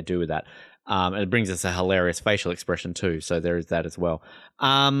it what they do with that. And it brings us a hilarious facial expression too. So there is that as well.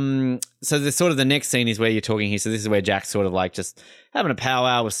 So the sort of the next scene is where you're talking here. So this is where Jack's sort of like just having a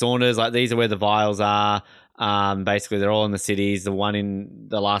powwow with Saunders. Like, these are where the vials are. Basically they're all in the cities. The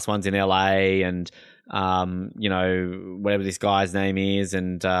last one's in LA, and whatever this guy's name is,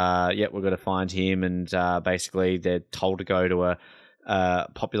 and we've got to find him, and basically they're told to go to a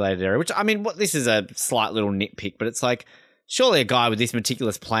populated area, which, I mean, this is a slight little nitpick, but it's like, surely a guy with this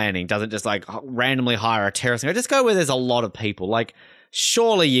meticulous planning doesn't just like randomly hire a terrorist and go, just go where there's a lot of people. Like,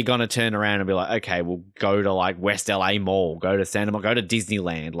 surely you're going to turn around and be like, okay, we'll go to like West LA Mall, go to Santa Monica, go to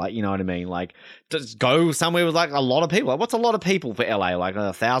Disneyland. Like, you know what I mean? Like, just go somewhere with like a lot of people. Like, what's a lot of people for LA? Like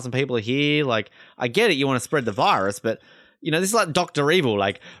 1,000 people are here. Like, I get it. You want to spread the virus, but this is like Dr. Evil.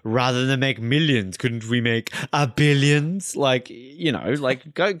 Like, rather than make millions, couldn't we make billions? Like,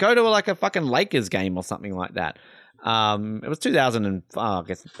 like go to like a fucking Lakers game or something like that. It was 2000 and I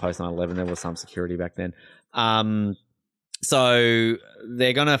guess post 9/11, there was some security back then. So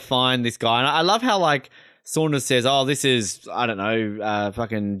they're going to find this guy. And I love how, like, Saunders says, oh, this is, I don't know,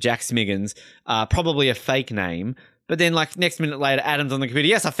 fucking Jack Smiggins, probably a fake name. But then, like, next minute later, Adam's on the computer.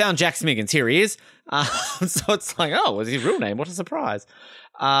 Yes, I found Jack Smiggins. Here he is. So it's like, oh, what's his real name? What a surprise.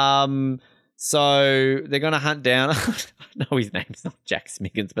 So they're going to hunt down. No, his name's not Jack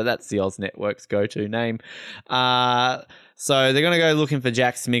Smiggins, but that's the Oz Network's go-to name. So they're going to go looking for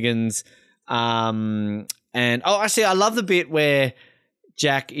Jack Smiggins. And actually, I love the bit where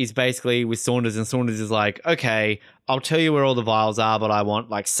Jack is basically with Saunders, and Saunders is like, okay, I'll tell you where all the vials are, but I want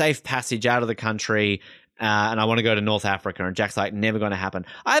like safe passage out of the country, and I want to go to North Africa. And Jack's like, never going to happen.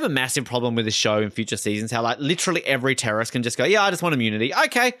 I have a massive problem with this show in future seasons, how like literally every terrorist can just go, yeah, I just want immunity.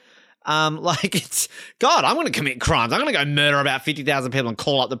 Okay. Like, it's, God, I'm going to commit crimes. I'm going to go murder about 50,000 people and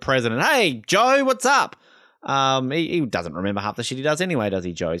call up the president. Hey, Joe, what's up? He doesn't remember half the shit he does anyway, does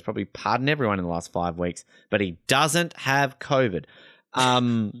he, Joe? He's probably pardoned everyone in the last 5 weeks, but he doesn't have COVID.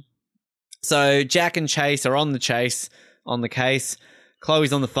 So Jack and Chase are on the case.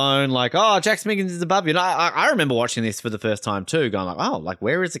 Chloe's on the phone like, oh, Jack Smiggins is above you. And I remember watching this for the first time too, going like, oh, like,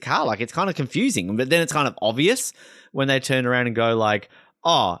 where is the car? Like, it's kind of confusing, but then it's kind of obvious when they turn around and go like,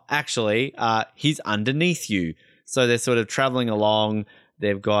 oh, actually, he's underneath you. So they're sort of traveling along.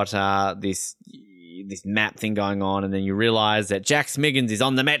 They've got this map thing going on, and then you realize that Jack Smiggins is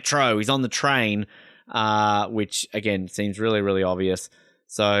on the metro. He's on the train, which, again, seems really, really obvious.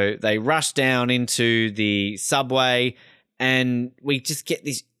 So they rush down into the subway, and we just get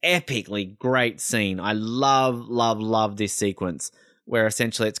this epically great scene. I love, love, love this sequence where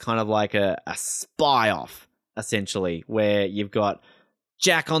essentially it's kind of like a spy-off, essentially, where you've got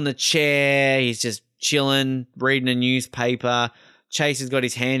Jack on the chair. He's just chilling, reading a newspaper. Chase has got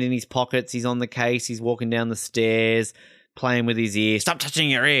his hand in his pockets. He's on the case. He's walking down the stairs, playing with his ear. Stop touching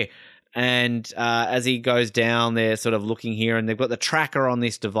your ear. And as he goes down, they're sort of looking here, and they've got the tracker on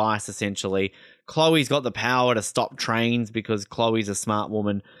this device, essentially. Chloe's got the power to stop trains because Chloe's a smart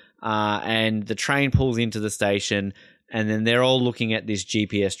woman. And the train pulls into the station, and then they're all looking at this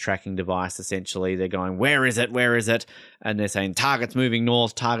GPS tracking device, essentially. They're going, where is it? Where is it? And they're saying, target's moving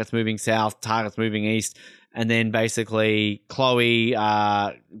north, target's moving south, target's moving east. And then basically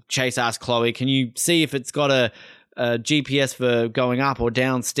Chase asks Chloe, can you see if it's got a GPS for going up or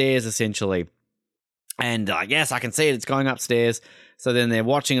downstairs, essentially? And yes, I can see it. It's going upstairs. So then they're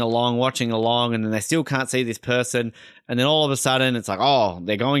watching along, and then they still can't see this person. And then all of a sudden, it's like, oh,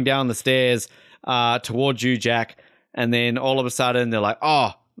 they're going down the stairs towards you, Jack. And then all of a sudden, they're like,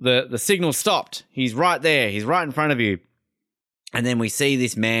 oh, the signal stopped. He's right there. He's right in front of you. And then we see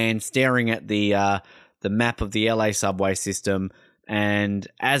this man staring at the map of the LA subway system. And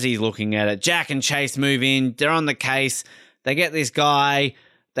as he's looking at it, Jack and Chase move in. They're on the case. They get this guy.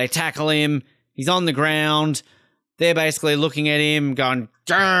 They tackle him. He's on the ground. They're basically looking at him going,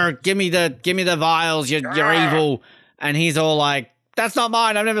 give me the vials. You're evil. And he's all like, that's not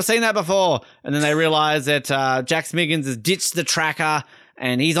mine. I've never seen that before. And then they realize that Jack Smiggins has ditched the tracker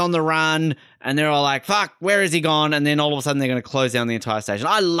and he's on the run. And they're all like, fuck, where is he gone? And then all of a sudden they're going to close down the entire station.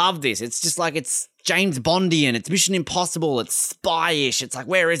 I love this. It's just like it's James Bondian. It's Mission Impossible. It's spy-ish. It's like,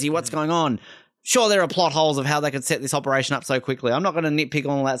 where is he? What's going on? Sure, there are plot holes of how they could set this operation up so quickly. I'm not going to nitpick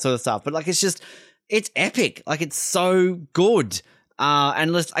on all that sort of stuff. But like, it's epic. Like, it's so good.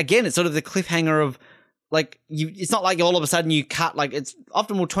 And again, it's sort of the cliffhanger of, like, it's not like all of a sudden you cut, like, it's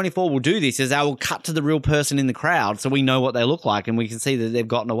often 24 will do this, is they will cut to the real person in the crowd so we know what they look like and we can see that they've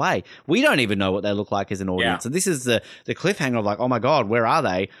gotten away. We don't even know what they look like as an audience. Yeah. So this is the cliffhanger of like, oh my God, where are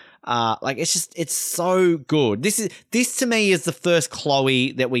they? Like, it's so good. This to me is the first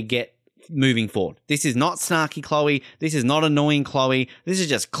Chloe that we get moving forward. This is not snarky Chloe. This is not annoying Chloe. This is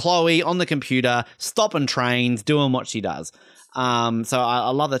just Chloe on the computer, stopping trains, doing what she does. So I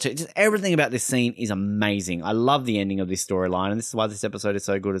love that too. Just everything about this scene is amazing. I love the ending of this storyline, and this is why this episode is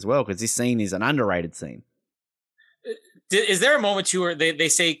so good as well, because this scene is an underrated scene. Is there a moment too where they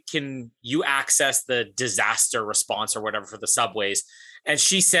say, can you access the disaster response or whatever for the subways? And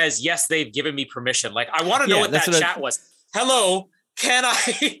she says, yes, they've given me permission. Like, I want to know what that chat was. Hello, can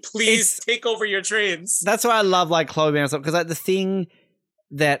I please take over your trains? That's why I love like Chloe being because like the thing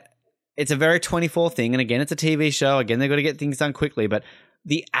that it's a very 24 thing. And again, it's a TV show. Again, they've got to get things done quickly. But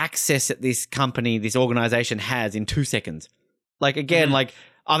the access that this company, this organization has in 2 seconds. Like, again, like,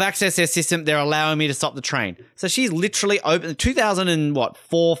 I've accessed their system. They're allowing me to stop the train. So she's literally open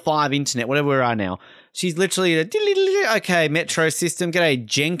 2004, 5 internet, whatever we are now. She's literally, okay, Metro system. G'day,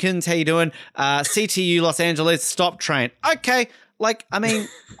 Jenkins. How you doing? CTU Los Angeles, stop train. Okay. Like, I mean,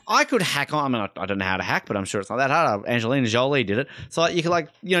 I could hack on. I mean, I don't know how to hack, but I'm sure it's not that hard. Angelina Jolie did it. So you could, like,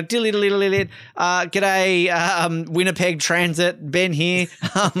 you know, g'day, Winnipeg Transit, Ben here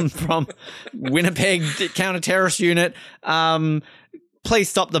from Winnipeg Counter-Terrorist Unit. Please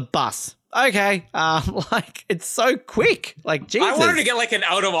stop the bus. Okay. Like, it's so quick. Like, Jesus. I wanted to get like an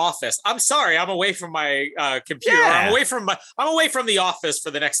out of office. I'm sorry. I'm away from my computer. Yeah. I'm away from the office for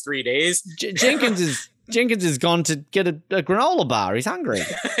the next 3 days. Jenkins has gone to get a granola bar. He's hungry.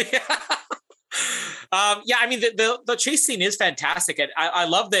 Yeah, I mean, the chase scene is fantastic. And I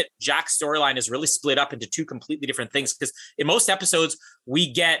love that Jack's storyline is really split up into 2 completely different things. Because in most episodes,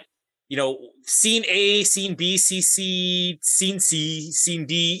 we get, you know, scene A, scene B, scene C, scene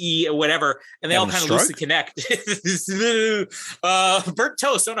D, E, or whatever. And they all kind of loosely connect. Burnt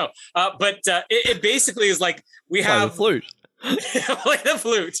toast, oh no. But it basically is like we have... the flute. Like the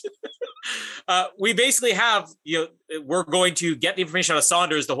flute. We basically have, you know, we're going to get the information out of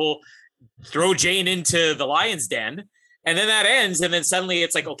Saunders, the whole throw Jane into the lion's den, and then that ends, and then suddenly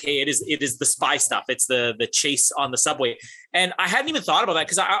it's like, okay, it is the spy stuff. It's the chase on the subway. And I hadn't even thought about that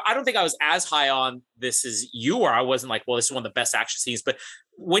because I don't think I was as high on this as you were. I wasn't like, well, this is one of the best action scenes. But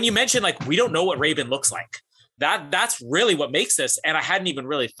when you mentioned like we don't know what Raven looks like, that's really what makes this. And I hadn't even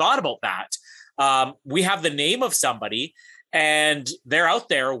really thought about that. We have the name of somebody. and they're out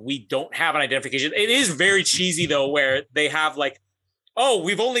there. We don't have an identification. It is very cheesy though, where they have like, oh,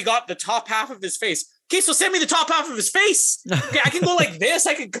 we've only got the top half of his face. Okay, so send me the top half of his face. Okay, I can go like this.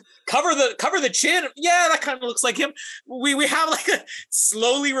 I can cover the chin. Yeah, that kind of looks like him. We have like a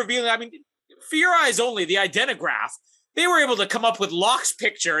slowly revealing. I mean, for your eyes only, the identigraph. They were able to come up with Locke's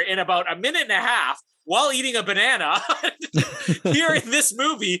picture in about a minute and a half while eating a banana. Here in this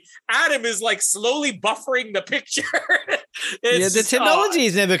movie, Adam is like slowly buffering the picture. The technology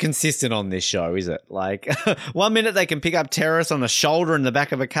is never consistent on this show, is it? Like 1 minute they can pick up terrorists on the shoulder in the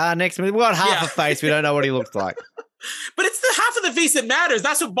back of a car. Next minute, we've got half a face. We don't know what he looks like. But it's the half of the face that matters.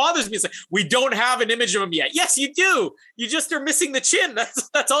 That's what bothers me. It's like, we don't have an image of him yet. Yes, you do. You just are missing the chin.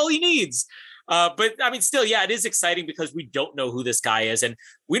 That's all he needs. But I mean, still, yeah, it is exciting because we don't know who this guy is. And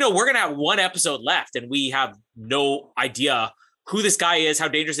we know we're going to have one episode left and we have no idea who this guy is, how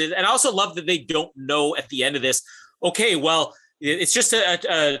dangerous it is. And I also love that they don't know at the end of this, okay, well, it's just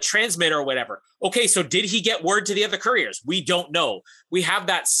a transmitter or whatever. Okay, so did he get word to the other couriers? We don't know. We have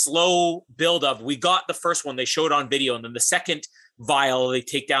that slow build of, we got the first one they showed on video, and then the second vial they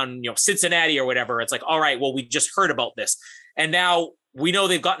take down, Cincinnati or whatever. It's like, all right, well, we just heard about this. And now we know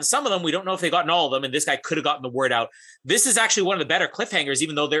they've gotten some of them. We don't know if they've gotten all of them. And this guy could have gotten the word out. This is actually one of the better cliffhangers,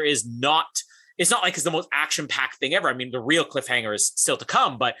 even though it's not like it's the most action-packed thing ever. I mean, the real cliffhanger is still to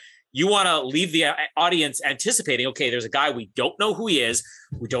come, but you want to leave the audience anticipating, okay, there's a guy, we don't know who he is.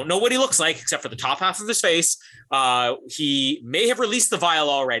 We don't know what he looks like, except for the top half of his face. He may have released the vial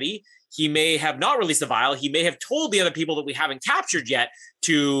already. He may have not released the vial. He may have told the other people that we haven't captured yet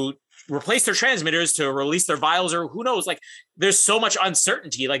to replace their transmitters, to release their vials, or who knows. Like, there's so much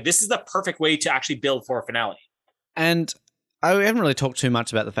uncertainty. Like, this is the perfect way to actually build for a finale. And I haven't really talked too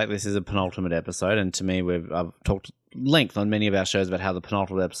much about the fact this is a penultimate episode. And to me, I've talked length on many of our shows about how the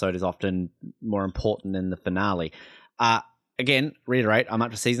penultimate episode is often more important than the finale. Again, reiterate, I'm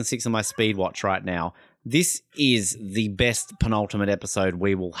up to season 6 of my speed watch right now. This is the best penultimate episode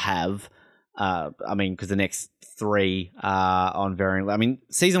we will have. Because the next 3 are on varying. I mean,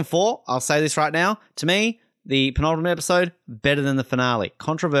 season 4, I'll say this right now, to me, the penultimate episode, better than the finale.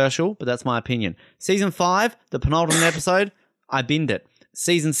 Controversial, but that's my opinion. Season 5, the penultimate episode, I binned it.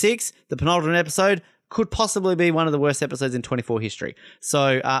 Season 6, the penultimate episode, could possibly be one of the worst episodes in 24 history.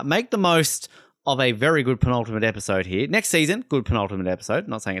 So make the most of a very good penultimate episode here. Next season, good penultimate episode.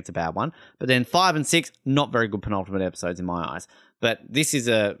 Not saying it's a bad one. But then 5 and 6, not very good penultimate episodes in my eyes. But this is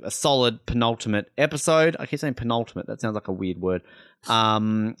a solid penultimate episode. I keep saying penultimate. That sounds like a weird word. It's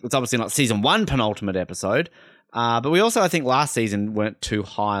obviously not season 1 penultimate episode. But we also, I think, last season weren't too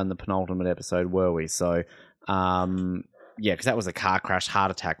high on the penultimate episode, were we? So, yeah, because that was a car crash, heart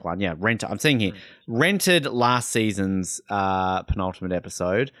attack one. Yeah, I'm seeing here. Rented last season's penultimate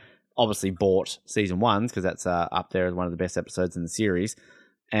episode. Obviously bought season 1's because that's up there as one of the best episodes in the series.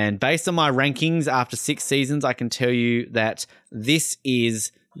 And based on my rankings after 6 seasons, I can tell you that this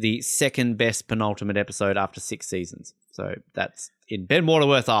is the second best penultimate episode after 6 seasons. So that's in Ben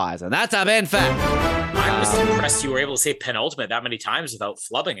Waterworth's eyes. And that's our Ben fact. I was impressed you were able to say penultimate that many times without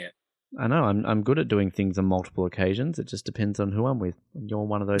flubbing it. I know. I'm good at doing things on multiple occasions. It just depends on who I'm with. And you're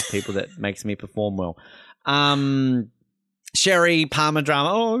one of those people that makes me perform well. Sherry, Palmer drama.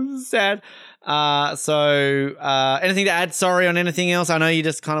 Oh, sad. Anything to add? Sorry, on anything else? I know you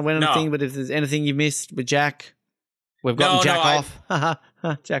just kind of went on a thing, but if there's anything you missed with Jack, we've gotten Jack off.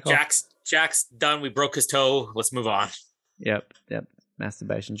 Jack off. Jack's done. We broke his toe. Let's move on. Yep.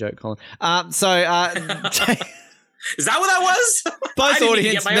 Masturbation joke, Colin. Is that what that was? Both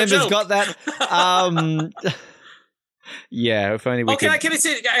audience members got that. Yeah, if only we could. Can I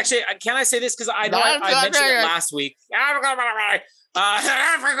say this? Because I mentioned it last week. For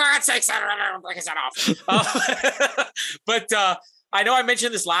God's sakes, like I said off. But I know I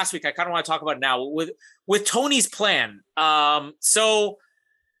mentioned this last week. I kind of want to talk about it now with Tony's plan. So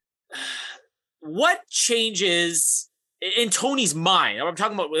what changes in Tony's mind? I'm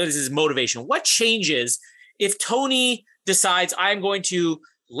talking about what is his motivation. What changes if Tony decides I'm going to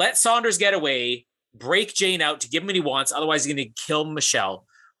let Saunders get away, break Jane out to give him what he wants, otherwise he's going to kill Michelle?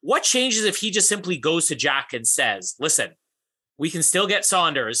 What changes if he just simply goes to Jack and says, listen, we can still get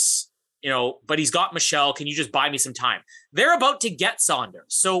Saunders, but he's got Michelle. Can you just buy me some time? They're about to get Saunders.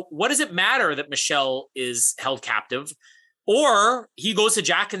 So what does it matter that Michelle is held captive? Or he goes to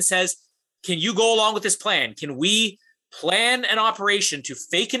Jack and says, can you go along with this plan? Can we plan an operation to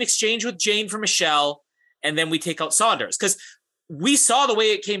fake an exchange with Jane for Michelle, and then we take out Saunders? Because we saw the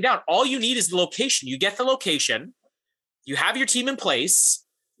way it came down. All you need is the location. You get the location. You have your team in place.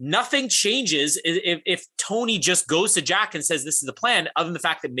 nothing changes if Tony just goes to Jack and says, this is the plan, other than the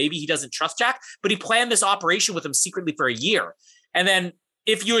fact that maybe he doesn't trust Jack, but he planned this operation with him secretly for a year. And then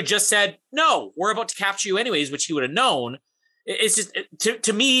if you had just said, no, we're about to capture you anyways, which he would have known, it's just,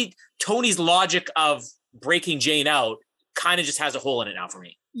 to me, Tony's logic of breaking Jane out kind of just has a hole in it now for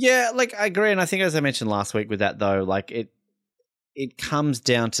me. Yeah, like I agree. And I think as I mentioned last week with that though, like it comes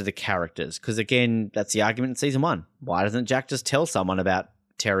down to the characters. Because again, that's the argument in season 1. Why doesn't Jack just tell someone about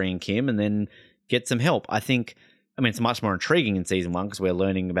Terry and Kim and then get some help? I mean, it's much more intriguing in season 1 because we're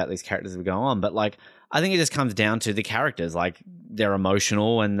learning about these characters as we go on. But like, I think it just comes down to the characters. Like they're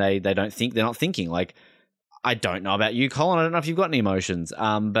emotional and they don't think, they're not thinking. Like, I don't know about you, Colin. I don't know if you've got any emotions.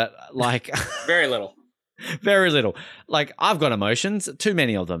 But like very little. Very little. Like I've got emotions, too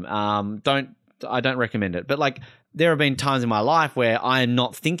many of them. I don't recommend it. But like there have been times in my life where I am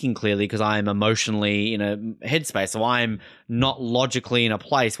not thinking clearly because I am emotionally in a headspace. So I'm not logically in a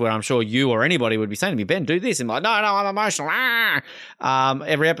place where I'm sure you or anybody would be saying to me, Ben, do this. And I'm like, no, I'm emotional.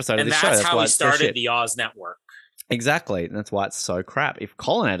 Every episode of this show. That's how we started the Oz Network. Exactly. And that's why it's so crap. If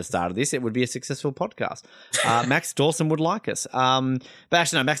Colin had started this, it would be a successful podcast. Max Dawson would like us. But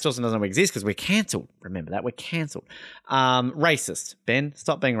actually, no, Max Dawson doesn't exist because we're cancelled. Remember that. We're cancelled. Racist. Ben,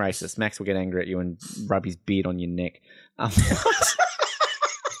 stop being racist. Max will get angry at you and rub his beard on your neck.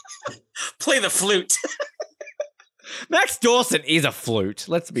 Play the flute. Max Dawson is a flute.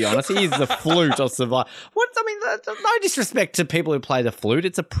 Let's be honest. He is the flute of Survivor. No disrespect to people who play the flute.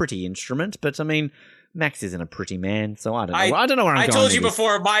 It's a pretty instrument. But I mean, Max isn't a pretty man, so I don't know. I don't know where I'm going. I told you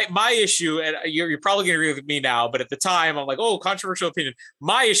before, my issue, and you're probably going to agree with me now, but at the time, I'm like, oh, controversial opinion.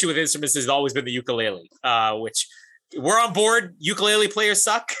 My issue with instruments has always been the ukulele, which we're on board. Ukulele players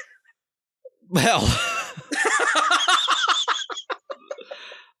suck. Well,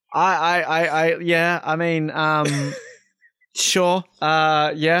 I mean, sure.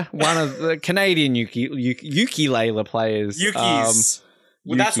 Yeah, one of the Canadian ukulele players. Yukis.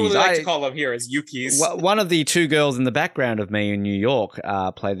 Well, that's what we like to call them here, is Yukis. One of the 2 girls in the background of me in New York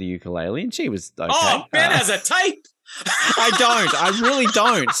played the ukulele, and she was okay. Oh, Ben has a type. I don't. I really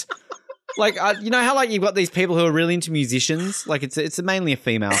don't. Like, you know how like you've got these people who are really into musicians? Like, it's mainly a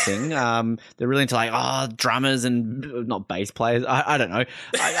female thing. They're really into like drummers and not bass players. I don't know.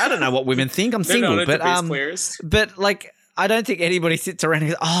 I don't know what women think. I'm single, but bass players. But like, I don't think anybody sits around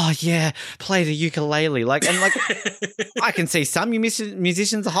and goes, oh, yeah, play the ukulele. Like, and like, I can see some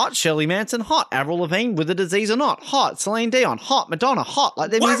musicians are hot. Shirley Manson, hot. Avril Lavigne, with a disease or not, hot. Celine Dion, hot. Madonna, hot. Like,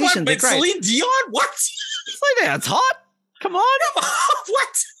 they're musicians. They're great. Celine Dion? What? Celine Dion's hot. Come on.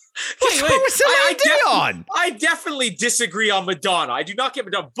 What? What's wrong with Celine Dion? I definitely disagree on Madonna. I do not get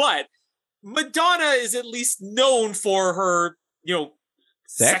Madonna, but Madonna is at least known for her,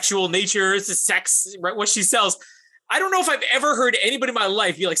 sexual nature, sex, right? What she sells. I don't know if I've ever heard anybody in my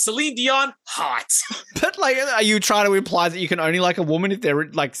life be like, Celine Dion, hot. But like, are you trying to imply that you can only like a woman if they're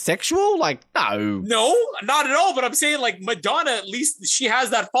like sexual? Like, no. No, not at all. But I'm saying like Madonna, at least she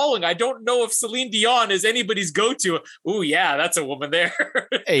has that following. I don't know if Celine Dion is anybody's go-to. Ooh, yeah, that's a woman there.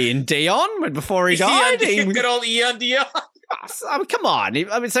 Ian Dion, before he died. Good old Ian Dion. I mean, come on.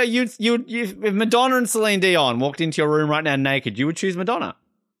 I mean, so you, if Madonna and Celine Dion walked into your room right now naked, you would choose Madonna?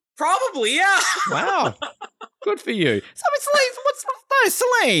 Probably, yeah. Wow. Good for you. So,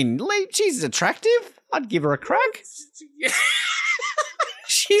 Celine, she's attractive. I'd give her a crack.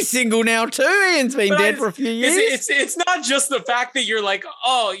 She's single now too. Ian's been dead for a few years. It's not just the fact that you're like,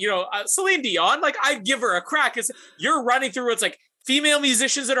 Celine Dion, like I'd give her a crack. You're running through what's like female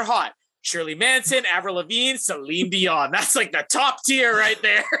musicians that are hot. Shirley Manson, Avril Lavigne, Celine Dion. That's like the top tier right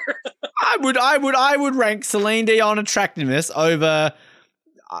there. I would rank Celine Dion attractiveness over.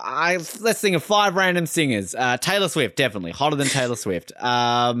 Let's think of 5 random singers. Taylor Swift, definitely. Hotter than Taylor Swift.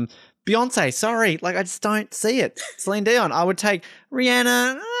 Beyonce, sorry. Like, I just don't see it. Celine Dion, I would take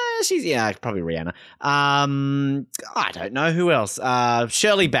Rihanna. Probably Rihanna. I don't know. Who else?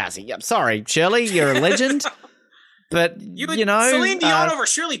 Shirley Bassey. Yep, sorry, Shirley, you're a legend. But, Celine Dion over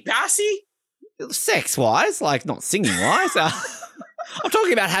Shirley Bassey? Sex-wise, like, not singing-wise. I'm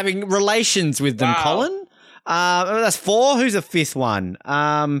talking about having relations with them, wow. Colin. That's 4. Who's the 5th one?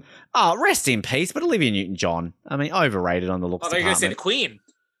 Rest in peace, but Olivia Newton-John. I mean, overrated on the looks department. They're going to say the Queen.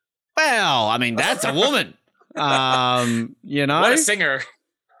 Well, I mean, that's a woman. What a singer.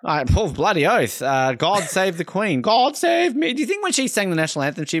 Bloody oath. God save the Queen. God save me. Do you think when she sang the national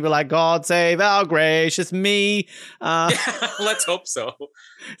anthem, she'd be like, God save our gracious me? Let's hope so.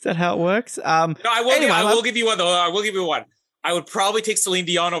 Is that how it works? No, I will give you one, though. I will give you one. I would probably take Celine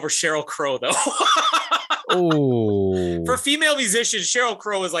Dion over Sheryl Crow, though. Oh, for female musicians, Sheryl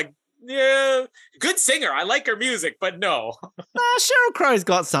Crow is like Yeah, good singer. I like her music, but no. Sheryl Crow's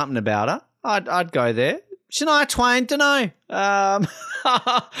got something about her. I'd go there. Shania Twain, dunno. I'm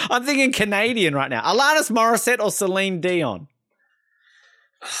thinking Canadian right now. Alanis Morissette or Celine Dion?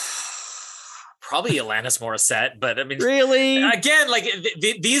 Probably Alanis Morissette, but I mean, really? Again, like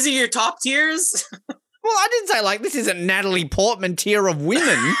these are your top tiers. Well, I didn't say like this isn't Natalie Portman tier of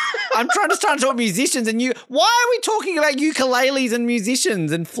women. I'm trying to talk musicians, and why are we talking about ukuleles and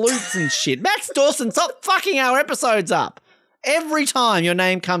musicians and flutes and shit? Max Dawson, stop fucking our episodes up. Every time your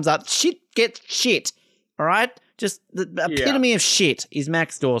name comes up, shit gets shit. All right? Just the epitome of shit is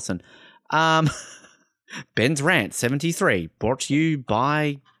Max Dawson. Ben's Rant 73, brought to you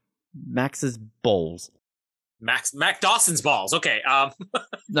by Max's balls. Max Dawson's balls. Okay.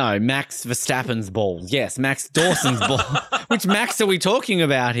 No, Max Verstappen's balls. Yes, Max Dawson's balls. Which Max are we talking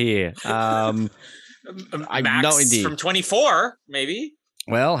about here? Max no idea. From 24, maybe.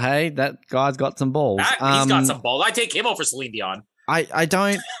 Well, hey, that guy's got some balls. He's got some balls. I take him over Celine Dion. I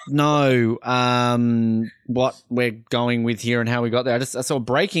don't know what we're going with here and how we got there. I saw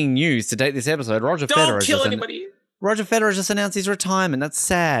breaking news to date this episode. Roger Federer just announced his retirement. That's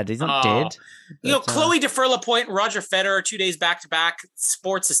sad. He's not dead. Chloe Deferlapointe and Roger Federer 2 days back to back.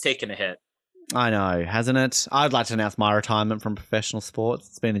 Sports has taken a hit. I know, hasn't it? I'd like to announce my retirement from professional sports.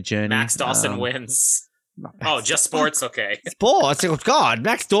 It's been a journey. Max Dawson wins. Just sports? Okay. Sports? Oh, God,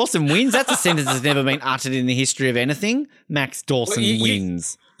 Max Dawson wins? That's a sentence that's never been uttered in the history of anything. Max Dawson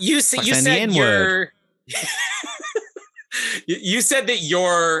wins. You said you said that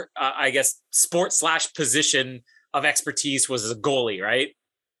your, I guess, sport/position of expertise was a goalie, right?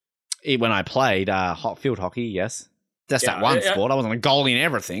 When I played field hockey, yes. That's that one sport. I wasn't a goalie in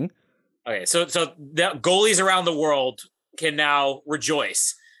everything. Okay, so the goalies around the world can now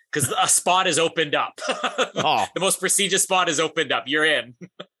rejoice because a spot is opened up. The most prestigious spot is opened up. You're in.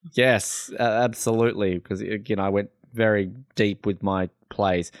 Yes, absolutely. Because again, I went very deep with my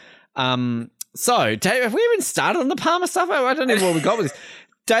plays. So, Dave, have we even started on the Palmer stuff? I don't know where we got with this.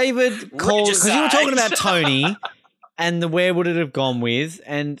 David called because you were talking about Tony and where would it have gone with?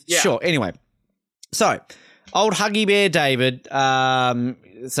 And sure, anyway. So, old Huggy Bear David.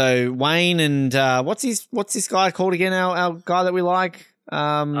 So Wayne and what's this guy called again? Our guy that we like.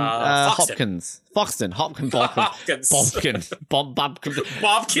 Hopkins. Bobkins. Jack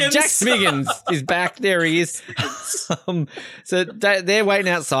Smiggins is back. There he is. So they're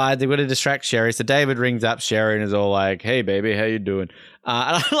waiting outside. They've got to distract Sherry. So David rings up Sherry and is all like, "Hey, baby, how you doing?"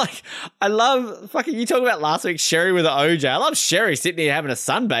 And I love fucking. You talk about last week, Sherry with an OJ. I love Sherry sitting here having a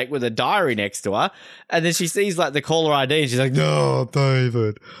sunbake with a diary next to her, and then she sees like the caller ID, and she's like, "No,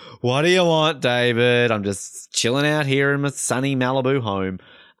 David. What do you want, David? I'm just chilling out here in my sunny Malibu home."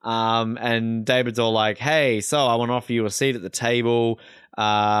 And David's all like, "Hey, so I want to offer you a seat at the table,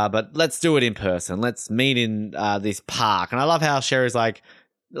 but let's do it in person. Let's meet in this park." And I love how Sherry's like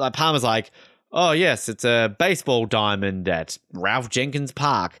Palmer's like, "Oh, yes, it's a baseball diamond at Ralph Jenkins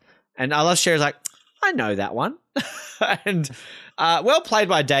Park." And I love Sherry's like, "I know that one." And well played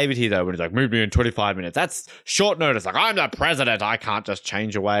by David here, though, when he's like, "Move me in 25 minutes. That's short notice. Like, I'm the president. I can't just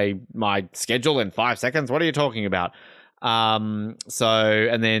change away my schedule in 5 seconds. What are you talking about?" So,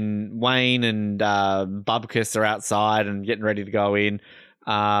 and then Wayne and Bubkus are outside and getting ready to go in.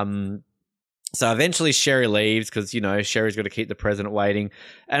 So eventually Sherry leaves because, Sherry's got to keep the president waiting.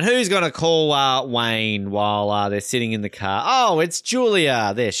 And who's going to call Wayne while they're sitting in the car? Oh, it's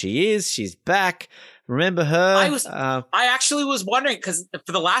Julia. There she is. She's back. Remember her? I actually was wondering because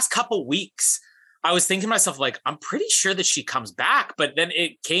for the last couple weeks, I was thinking to myself, like, I'm pretty sure that she comes back. But then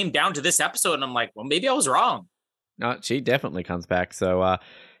it came down to this episode and I'm like, well, maybe I was wrong. No, she definitely comes back. So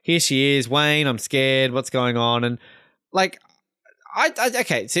here she is. Wayne, I'm scared. What's going on? And like,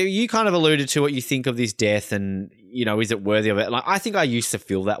 okay, so you kind of alluded to what you think of this death and, is it worthy of it? Like, I think I used to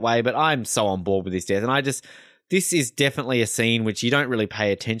feel that way, but I'm so on board with this death. And this is definitely a scene which you don't really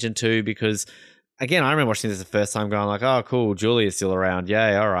pay attention to because, again, I remember watching this the first time going like, oh, cool, Julia's still around.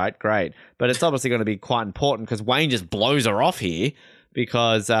 Yay, all right, great. But it's obviously going to be quite important because Wayne just blows her off here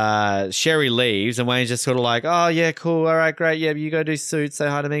because Sherry leaves and Wayne's just sort of like, oh, yeah, cool, all right, great, yeah, you go do Suits, say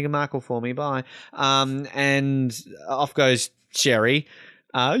hi to Meghan Markle for me, bye. And off goes Sherry.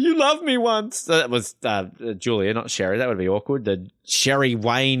 You loved me once. That was Julia, not Sherry. That would be awkward. The Sherry,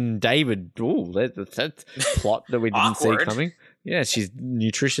 Wayne, David. Ooh, that's plot that we didn't see coming. Yeah, she's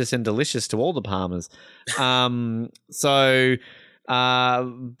nutritious and delicious to all the Palmers. So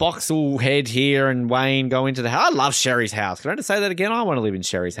Box will head here and Wayne go into the house. I love Sherry's house. Can I just say that again? I want to live in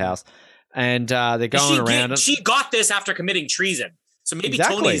Sherry's house. And they're going around. She got this after committing treason. So maybe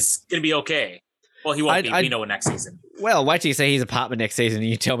Tony's going to be okay. Well, he won't be. We know next season. Well, wait till you see his apartment next season and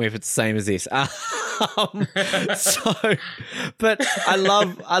you tell me if it's the same as this. But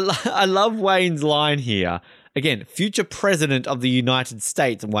I love Wayne's line here. Again, future president of the United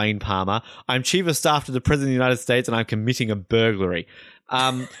States, Wayne Palmer. I'm chief of staff to the president of the United States and I'm committing a burglary.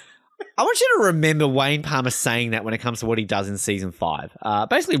 I want you to remember Wayne Palmer saying that when it comes to what he does in season 5.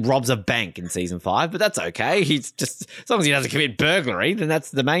 Basically robs a bank in season 5, but that's okay. He's just, as long as he doesn't commit burglary, then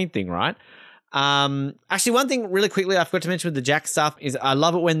that's the main thing, right? Actually, one thing really quickly I forgot to mention with the Jack stuff is I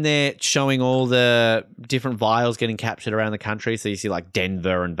love it when they're showing all the different vials getting captured around the country. So you see like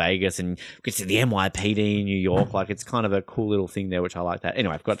Denver and Vegas and you can see the NYPD in New York. Like it's kind of a cool little thing there, which I like that.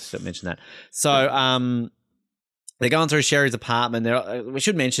 Anyway, I forgot to mention that. So, they're going through Sherry's apartment. We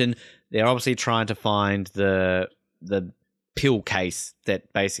should mention they're obviously trying to find the pill case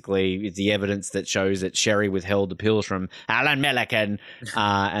that basically is the evidence that shows that Sherry withheld the pills from Alan Milliken,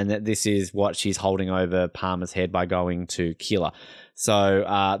 and that this is what she's holding over Palmer's head by going to kill her.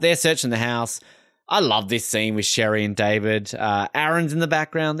 So they're searching the house. I love this scene with Sherry and David. Aaron's in the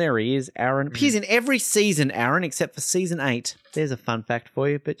background. There he is. Aaron appears in every season, Aaron, except for season 8. There's a fun fact for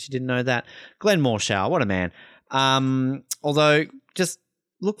you, but you didn't know that. Glenn Morshower, what a man. Although, just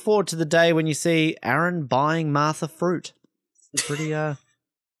look forward to the day when you see Aaron buying Martha fruit. Pretty,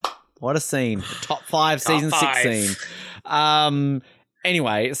 what a scene. Top 5, season 6 scene.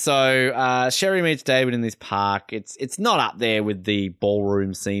 Anyway, so Sherry meets David in this park. It's not up there with the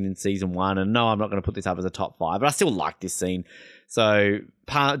ballroom scene in season 1, and no, I'm not going to put this up as a top 5, but I still like this scene. So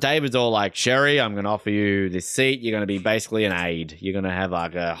David's all like, Sherry, I'm going to offer you this seat. You're going to be basically an aide. You're going to have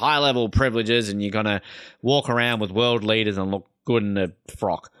like a high-level privileges, and you're going to walk around with world leaders and look good in a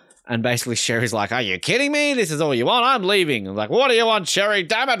frock. And basically Sherry's like, are you kidding me? This is all you want? I'm leaving. I'm like, what do you want, Sherry?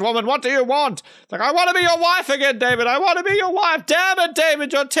 Damn it, woman, what do you want? It's like, I want to be your wife again, David. I want to be your wife. Damn it,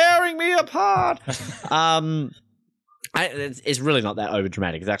 David, you're tearing me apart. It's really not that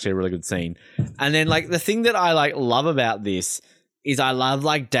overdramatic. It's actually a really good scene. And then like the thing that I like love about this is I love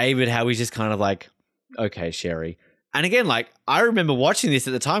like David, how he's just kind of like, okay, Sherry. And again, like I remember watching this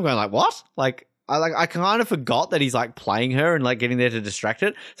at the time going like, what? Like I kind of forgot that he's like playing her and like getting there to distract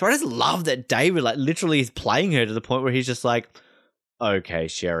it. So I just love that David like literally is playing her to the point where he's just like, okay,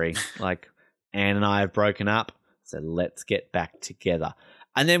 Sherry, like Anne and I have broken up, so let's get back together.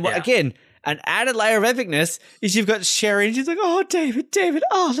 And then again, an added layer of epicness is you've got Sherry and she's like, oh, David,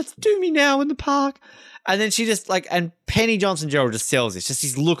 oh, let's do me now in the park. And then she just like, and Penny Johnson-Gerald just sells this, just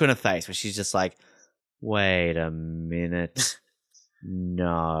this look on her face where she's just like, wait a minute.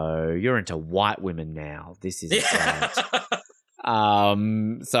 No, you're into white women now. This is great.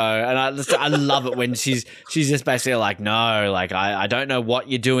 So, and I love it when she's just basically like, no, like I don't know what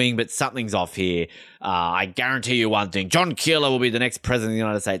you're doing, but something's off here. I guarantee you one thing: John Keeler will be the next president of the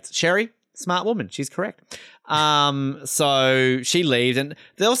United States. Sherry, smart woman, she's correct. So she leaves, and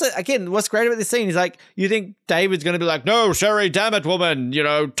they also, again, what's great about this scene is like you think David's going to be like, no, Sherry, damn it, woman,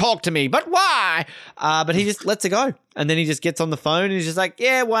 talk to me, but why? But he just lets her go, and then he just gets on the phone and he's just like,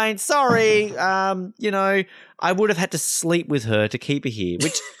 yeah, Wayne, sorry, I would have had to sleep with her to keep her here,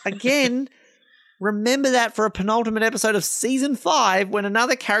 which again. Remember that for a penultimate episode of season 5 when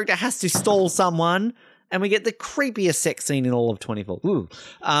another character has to stall someone and we get the creepiest sex scene in all of 24. Ooh.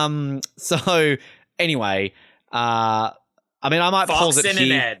 So anyway, I might pause it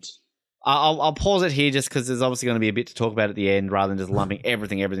here. And Ed. I'll pause it here just because there's obviously going to be a bit to talk about at the end rather than just lumping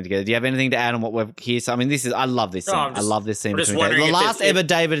everything together. Do you have anything to add on what we've here? So, I love this scene. I love this scene. The last ever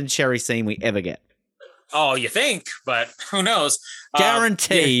David and Sherry scene we ever get. Oh, you think, but who knows?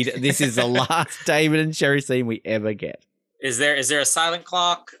 Guaranteed this is the last David and Sherry scene we ever get. Is there a silent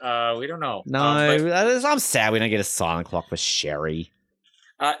clock? We don't know. No, I'm sad we don't get a silent clock for Sherry.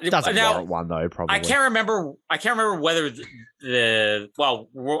 Doesn't warrant one though, probably. I can't remember whether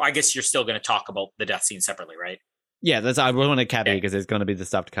I guess you're still going to talk about the death scene separately, right? Yeah, I want to cap here because there's going to be the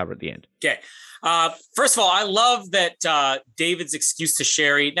stuff to cover at the end. Okay. First of all, I love that David's excuse to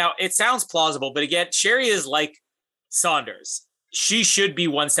Sherry. Now, it sounds plausible, but again, Sherry is like Saunders. She should be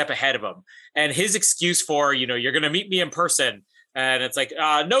one step ahead of him. And his excuse for, you're going to meet me in person. And it's like,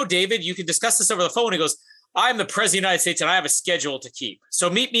 no, David, you can discuss this over the phone. He goes, I'm the president of the United States and I have a schedule to keep. So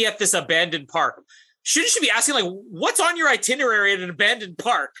meet me at this abandoned park. Shouldn't you be asking, like, what's on your itinerary at an abandoned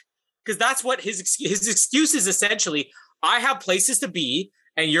park? Because that's what his excuse is essentially. I have places to be.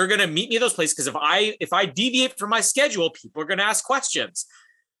 And you're going to meet me at those places because if I deviate from my schedule, people are going to ask questions.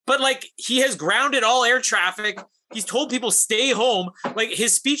 But like he has grounded all air traffic. He's told people stay home. Like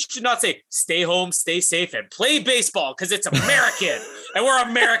his speech did not say stay home, stay safe, and play baseball because it's American and we're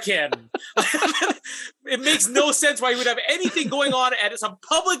American. It makes no sense why you would have anything going on at some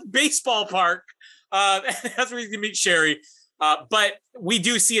public baseball park That's where he's gonna meet Sherry. But we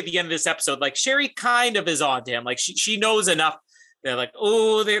do see at the end of this episode, like Sherry kind of is on to him. Like she knows enough. They're like,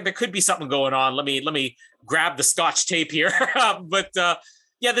 oh, there could be something going on. Let me grab the Scotch tape here. But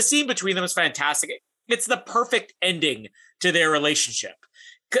yeah, the scene between them is fantastic. It's the perfect ending to their relationship.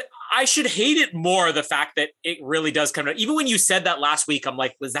 I should hate it more, the fact that it really does come to, even when you said that last week, I'm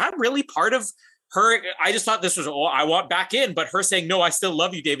like, was that really part of her? I just thought this was, oh, I want back in, but her saying, no, I still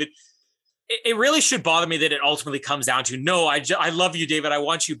love you, David. It really should bother me that it ultimately comes down to, no, I love you, David. I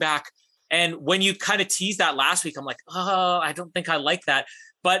want you back. And when you kind of teased that last week, I'm like, oh, I don't think I like that.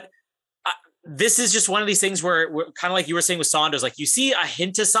 But this is just one of these things where kind of like you were saying with Saunders, like you see a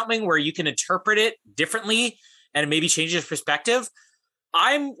hint of something where you can interpret it differently and maybe change your perspective.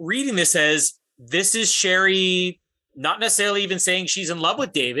 I'm reading this as this is Sherry not necessarily even saying she's in love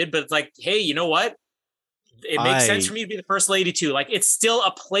with David, but it's like, hey, you know what? It makes sense for me to be the first lady too. Like it's still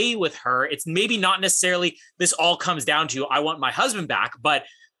a play with her. It's maybe not necessarily this all comes down to I want my husband back, but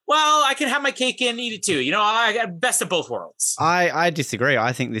well, I can have my cake and eat it too. You know, I got best of both worlds. I disagree.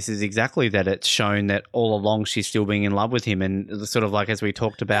 I think this is exactly that. It's shown that all along she's still being in love with him. And sort of like as we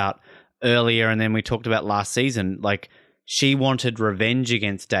talked about earlier and then we talked about last season, like she wanted revenge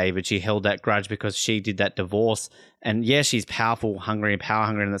against David. She held that grudge because she did that divorce. And yeah, she's powerful, hungry and power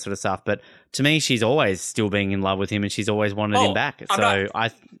hungry and that sort of stuff. But to me, she's always still being in love with him and she's always wanted him back. I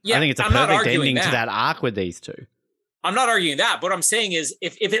think it's a perfect ending to that arc with these two. I'm not arguing that, but what I'm saying is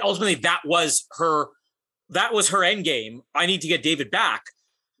if it ultimately that was her end game, I need to get David back,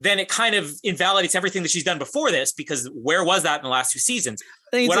 then it kind of invalidates everything that she's done before this, because where was that in the last two seasons?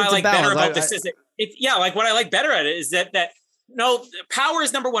 What I like better about this is that what I like better at it is that no, power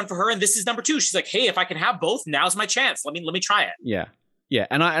is number one for her and this is number two. She's like, hey, if I can have both, now's my chance. Let me try it. Yeah. Yeah.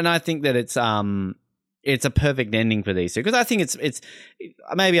 And I think that it's a perfect ending for these two, because I think it's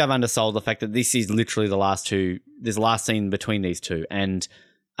maybe I've undersold the fact that this is literally this last scene between these two. And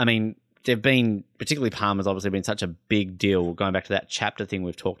I mean, they've been, particularly Palmer's obviously been such a big deal, going back to that chapter thing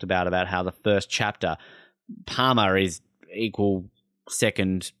we've talked about how the first chapter, Palmer is equal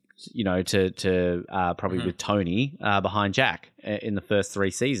second, you know, to probably with Tony behind Jack in the first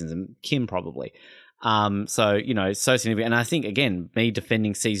 3 seasons, and Kim probably. So, you know, so significant. And I think, again, me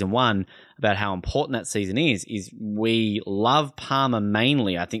defending season 1 about how important that season is we love Palmer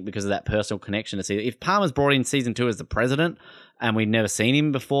mainly, I think, because of that personal connection to season. If Palmer's brought in season 2 as the president and we'd never seen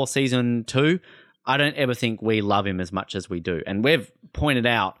him before season 2, I don't ever think we love him as much as we do. And we've pointed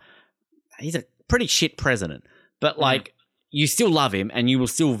out he's a pretty shit president, but like, you still love him and you will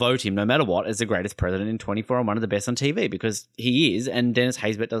still vote him no matter what as the greatest president in 24 and one of the best on TV, because he is, and Dennis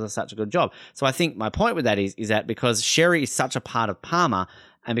Haysbert does such a good job. So I think my point with that is that because Sherry is such a part of Palmer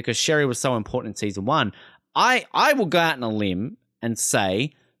and because Sherry was so important in season 1, I will go out on a limb and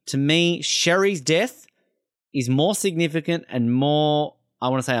say, to me, Sherry's death is more significant and more, I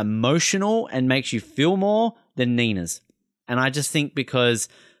want to say, emotional and makes you feel more than Nina's. And I just think because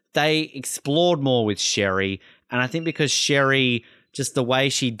they explored more with Sherry, and I think because Sherry, just the way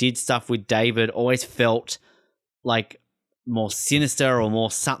she did stuff with David, always felt like more sinister or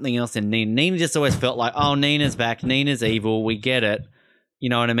more something else than Nina. Nina just always felt like, oh, Nina's back. Nina's evil. We get it. You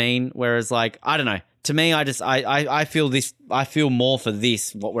know what I mean? Whereas, like, I don't know. To me, I feel this. I feel more for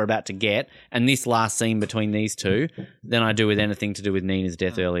this, what we're about to get, and this last scene between these two, than I do with anything to do with Nina's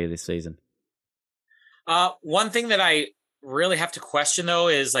death earlier this season. One thing that I really have to question, though,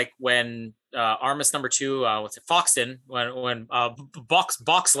 is like when Armis number 2, Foxton, when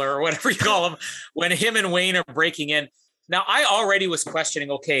Boxler or whatever you call him, when him and Wayne are breaking in. Now, I already was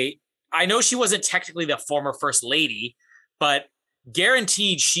questioning, okay, I know she wasn't technically the former first lady, but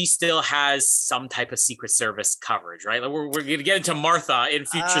guaranteed she still has some type of Secret Service coverage, right? Like we're going to get into Martha in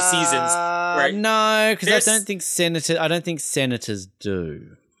future seasons. Right? No, because I don't think senators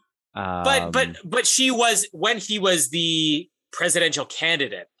do. But she was, when he was the presidential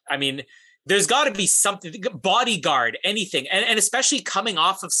candidate. I mean, there's got to be something, bodyguard, anything, and especially coming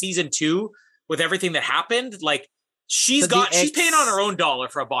off of season 2 with everything that happened, like she's paying on her own dollar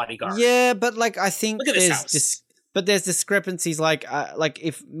for a bodyguard. Yeah, but like I think look at this house. But there's discrepancies, like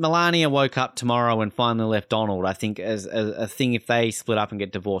if Melania woke up tomorrow and finally left Donald, I think as a thing, if they split up and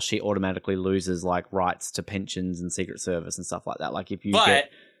get divorced, she automatically loses like rights to pensions and Secret Service and stuff like that. Like if you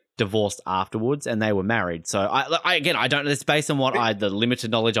get divorced afterwards and they were married. So I don't know. It's based on the limited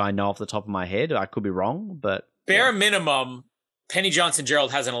knowledge I know off the top of my head. I could be wrong, but bare minimum, Penny Johnson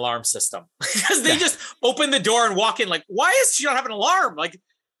Gerald has an alarm system because they just open the door and walk in. Like, why is she not have an alarm? Like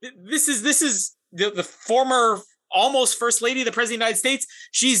this is the former almost first lady of the president of the United States.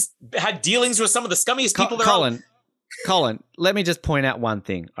 She's had dealings with some of the scummiest people. Colin, let me just point out one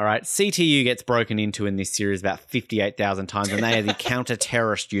thing, all right? CTU gets broken into in this series about 58,000 times, and they are the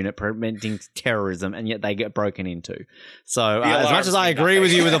counter-terrorist unit preventing terrorism, and yet they get broken into. So as much as I agree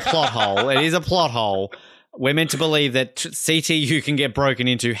with you with a plot hole, it is a plot hole. We're meant to believe that CTU can get broken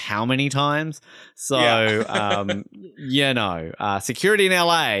into how many times? So, security in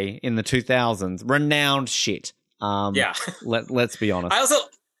LA in the 2000s, renowned shit. Let's be honest.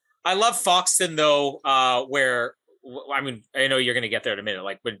 I love Foxton, though, where, I mean, I know you're going to get there in a minute,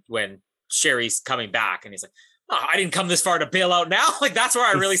 like when Sherry's coming back and he's like, oh, I didn't come this far to bail out now. Like, that's where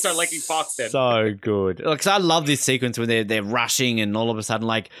I really start liking Foxton. So good. Because I love this sequence where they're rushing and all of a sudden,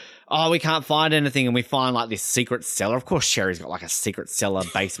 like, oh, we can't find anything, and we find like this secret cellar. Of course, Sherry's got like a secret cellar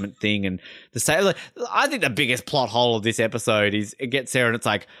basement thing, and I think the biggest plot hole of this episode is it gets there and it's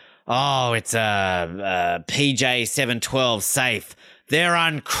like, oh, it's a PJ 712 safe. They're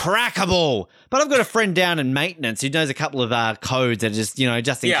uncrackable. But I've got a friend down in maintenance who knows a couple of codes that are just,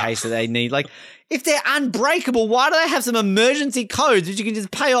 just in case that they need. Like, if they're unbreakable, why do they have some emergency codes which you can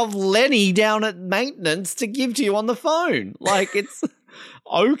just pay off Lenny down at maintenance to give to you on the phone? Like, it's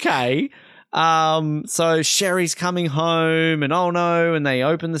okay. So Sherry's coming home and oh no, and they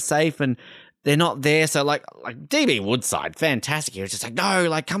open the safe and they're not there. So like DB Woodside, fantastic. He was just like, no,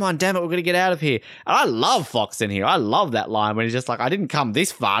 like, come on, damn it, we're going to get out of here. And I love Fox in here. I love that line when he's just like, I didn't come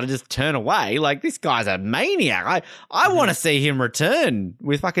this far to just turn away. Like, this guy's a maniac. I want to see him return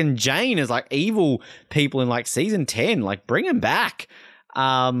with fucking Jane as like evil people in like season 10. Like, bring him back.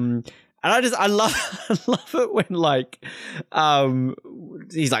 And I love it when like,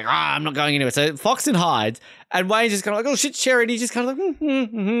 he's like, I'm not going anywhere. So Foxton hides, and Wayne's just kind of like, oh shit, Sherry. And he's just kind of like,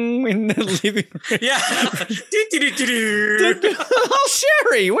 in the living room. Yeah. Oh,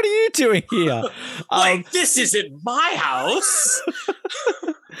 Sherry, what are you doing here? This isn't my house.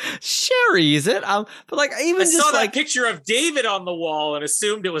 Sherry, is it? But like, even I just saw like that picture of David on the wall and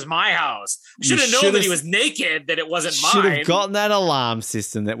assumed it was my house. Should have known that he was naked, that it wasn't mine. Should have gotten that alarm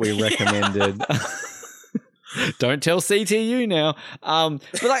system that we recommended. Don't tell CTU now.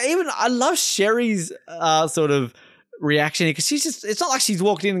 But like, even I love Sherry's sort of reaction because she's just, it's not like she's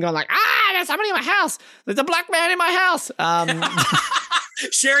walked in and gone like, there's somebody in my house. There's a black man in my house.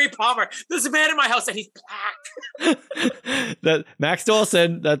 Sherry Palmer. There's a man in my house and he's black. That Max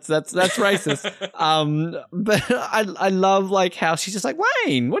Dawson. That's racist. But I love like how she's just like,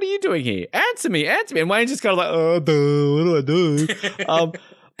 Wayne, what are you doing here? Answer me. And Wayne's just kind of like, what do I do?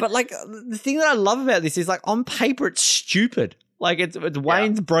 But like, the thing that I love about this is like, on paper it's stupid. Like, it's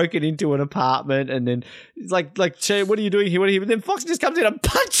Wayne's broken into an apartment, and then it's like, Sherry, what are you doing here? But then Fox just comes in and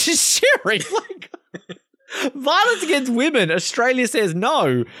punches Sherry. Like, violence against women, Australia says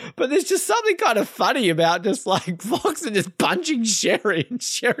no, but there's just something kind of funny about just like Fox and just punching Sherry, and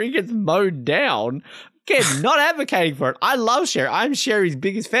Sherry gets mowed down. Again, not advocating for it. I love Sherry. I'm Sherry's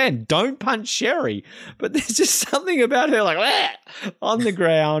biggest fan. Don't punch Sherry. But there's just something about her like on the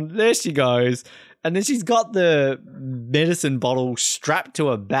ground. There she goes. And then she's got the medicine bottle strapped to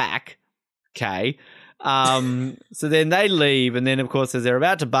her back. Okay. So then they leave, and then of course as they're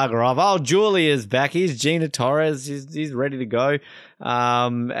about to bugger off, oh, Julia's back. Here's Gina Torres. She's ready to go.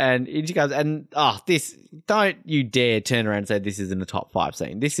 And in she goes, and this, don't you dare turn around and say this isn't a top 5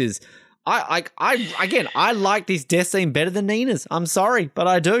 scene. This is, I like this death scene better than Nina's. I'm sorry, but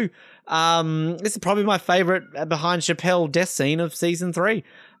I do. This is probably my favorite behind Chappelle death scene of season 3.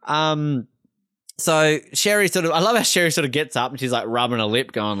 So Sherry I love how Sherry sort of gets up and she's like rubbing her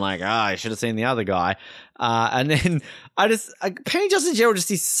lip going like, I should have seen the other guy. And then Penny Johnson Gerald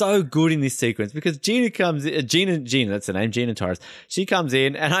just is so good in this sequence because Gina comes in, Gina, that's her name, Gina Torres. She comes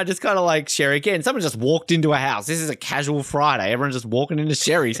in and I just kind of like Sherry again. Someone just walked into a house. This is a casual Friday. Everyone's just walking into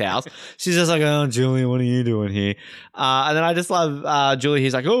Sherry's house. She's just like, oh, Julia, what are you doing here? And then I just love Julia.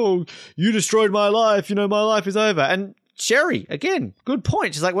 He's like, oh, you destroyed my life. My life is over. And Sherry, again, good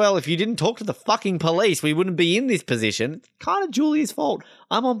point. She's like, well, if you didn't talk to the fucking police, we wouldn't be in this position. It's kind of Julia's fault.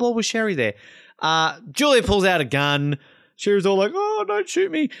 I'm on board with Sherry there. Julia pulls out a gun. Sherry's all like, oh, don't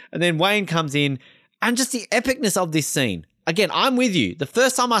shoot me. And then Wayne comes in. And just the epicness of this scene. Again, I'm with you. The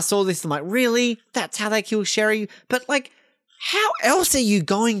first time I saw this, I'm like, really? That's how they kill Sherry? But like, how else are you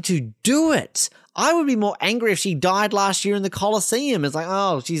going to do it? I would be more angry if she died last year in the Colosseum. It's like,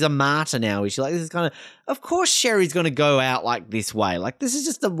 oh, she's a martyr now. She's like, this is kind of course Sherry's going to go out like this way. Like, this is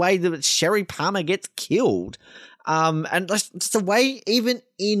just the way that Sherry Palmer gets killed. And just the way, even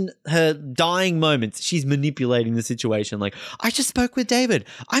in her dying moments, she's manipulating the situation. Like, I just spoke with David.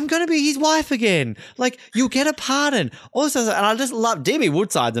 I'm going to be his wife again. Like, you'll get a pardon. Also, and I just love, D.B.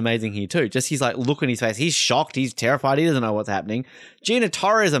 Woodside's amazing here too. Just he's like, look on his face. He's shocked. He's terrified. He doesn't know what's happening. Gina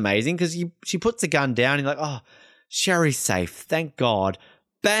Torres is amazing because she puts the gun down and you're like, oh, Sherry's safe, thank God.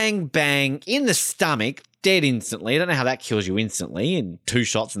 Bang, bang, in the stomach, dead instantly. I don't know how that kills you instantly, in 2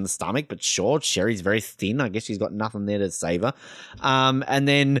 shots in the stomach, but sure, Sherry's very thin. I guess she's got nothing there to save her. And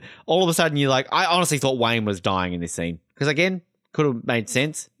then all of a sudden you're like, I honestly thought Wayne was dying in this scene. Because again, could have made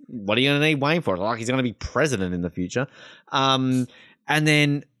sense. What are you going to need Wayne for? Like, he's going to be president in the future. And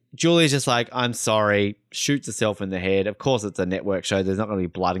then Julia's just like, I'm sorry, shoots herself in the head. Of course, it's a network show. There's not going to be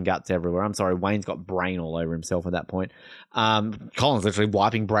blood and guts everywhere. I'm sorry, Wayne's got brain all over himself at that point. Colin's literally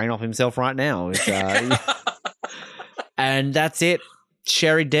wiping brain off himself right now. And that's it.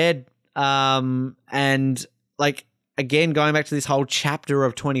 Sherry dead. And like, again, going back to this whole chapter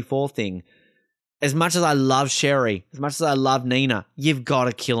of 24 thing, as much as I love Sherry, as much as I love Nina, you've got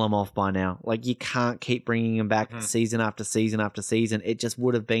to kill them off by now. Like, you can't keep bringing them back season after season after season. It just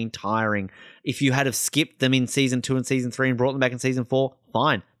would have been tiring. If you had have skipped them in season 2 and season 3 and brought them back in season 4,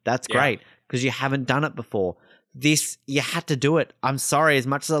 fine. That's great, because you haven't done it before. This, you had to do it. I'm sorry, as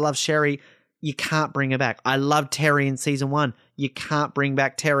much as I love Sherry, you can't bring her back. I love Terry in season 1. You can't bring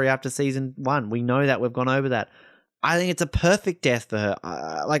back Terry after season 1. We know that. We've gone over that. I think it's a perfect death for her.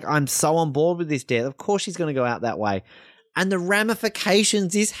 I'm so on board with this death. Of course she's going to go out that way. And the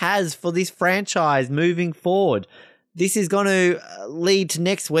ramifications this has for this franchise moving forward. This is going to lead to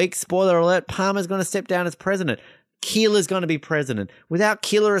next week, spoiler alert, Palmer's going to step down as president. Keeler's going to be president. Without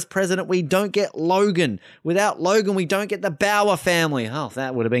Keeler as president, we don't get Logan. Without Logan, we don't get the Bauer family. Oh,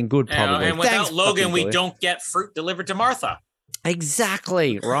 that would have been good, probably. And without Logan, we don't get fruit delivered to Martha.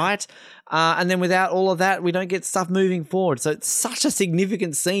 Exactly, right? And then without all of that, we don't get stuff moving forward. So it's such a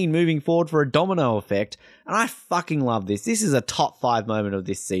significant scene moving forward for a domino effect. And I fucking love this. This is a top 5 moment of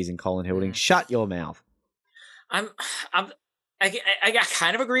this season, Colin Hilding. Shut your mouth. I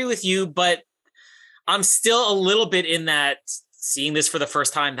kind of agree with you, but I'm still a little bit in that seeing this for the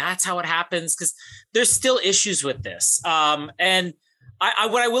first time. That's how it happens, because there's still issues with this. And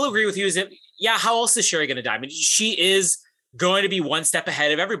what I will agree with you is that, how else is Sherry going to die? I mean, she is going to be one step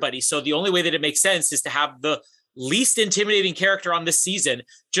ahead of everybody. So the only way that it makes sense is to have the least intimidating character on this season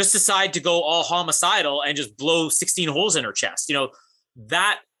just decide to go all homicidal and just blow 16 holes in her chest.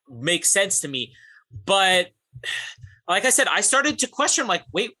 That makes sense to me. But like I said, I started to question, like,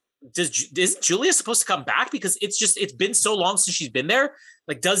 wait, is Julia supposed to come back? Because it's been so long since she's been there.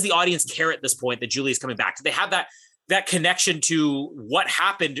 Like, does the audience care at this point that Julia's coming back? Do they have that connection to what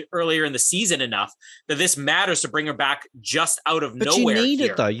happened earlier in the season enough that this matters to bring her back just out of nowhere? But you need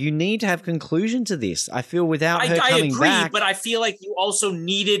it, though. You need to have conclusion to this. I feel without her coming back... I agree, but I feel like you also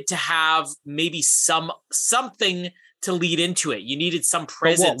needed to have maybe something to lead into it. You needed some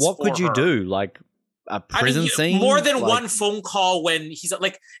presence. What could you do? Like a prison scene? More than one phone call when he's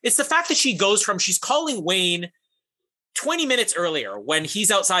like... It's the fact that she goes from... She's calling Wayne 20 minutes earlier when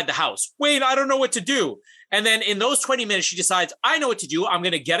he's outside the house. Wayne, I don't know what to do. And then in those 20 minutes, she decides, I know what to do. I'm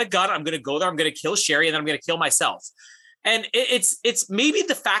going to get a gun. I'm going to go there. I'm going to kill Sherry, and then I'm going to kill myself. And it's maybe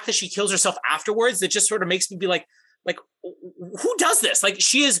the fact that she kills herself afterwards that just sort of makes me be like, who does this? Like,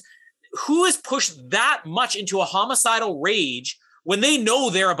 who is pushed that much into a homicidal rage when they know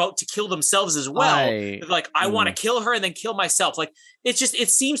they're about to kill themselves as well? I want to kill her and then kill myself. Like, it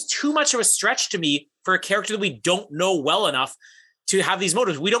seems too much of a stretch to me for a character that we don't know well enough to have these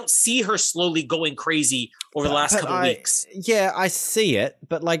motives. We don't see her slowly going crazy over the last couple of weeks. Yeah, I see it.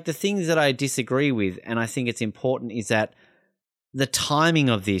 But like, the things that I disagree with, and I think it's important, is that the timing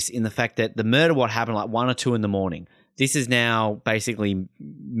of this, in the fact that the murder, what happened like 1 or 2 in the morning. This is now basically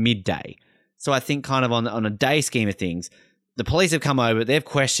midday. So I think kind of on a day scheme of things, the police have come over, they've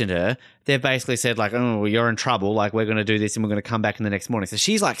questioned her. They've basically said like, oh, well, you're in trouble. Like, we're going to do this and we're going to come back in the next morning. So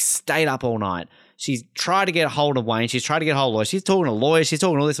she's like stayed up all night. She's tried to get a hold of Wayne. She's tried to get a hold of lawyers. She's talking to lawyers. She's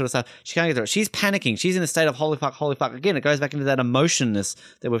talking all this sort of stuff. She can't get through it. She's panicking. She's in a state of holy fuck, holy fuck. Again, it goes back into that emotionness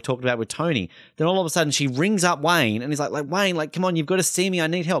that we've talked about with Tony. Then all of a sudden she rings up Wayne and he's like, Wayne, like, come on, you've got to see me. I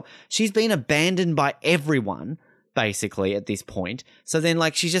need help. She's been abandoned by everyone, basically, at this point. So then,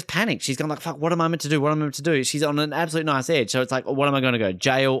 like, she's just panicked. She's gone like, fuck, what am I meant to do? What am I meant to do? She's on an absolute nice edge. So it's like, what am I going to go?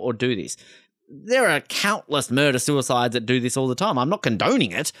 Jail or do this? There are countless murder-suicides that do this all the time. I'm not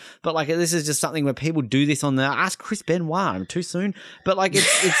condoning it, but like, this is just something where people do this on the... Ask Chris Benoit. I'm too soon. But like,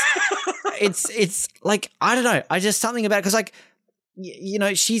 it's like, I don't know. I just something about it, because like,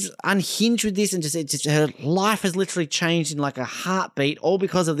 she's unhinged with this, and just her life has literally changed in like a heartbeat, all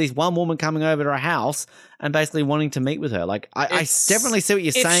because of this one woman coming over to her house and basically wanting to meet with her. Like, I definitely see what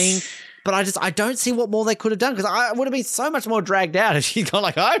you're saying, but I don't see what more they could have done, because I would have been so much more dragged out if she's gone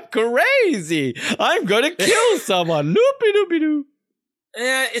like, I'm crazy, I'm going to kill someone. Loopy doopy doo.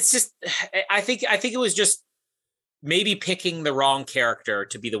 It's just, I think it was just maybe picking the wrong character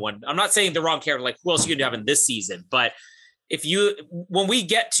to be the one. I'm not saying the wrong character, like who else you could have in this season, but when we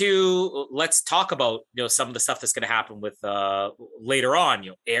get to, let's talk about, some of the stuff that's going to happen with later on,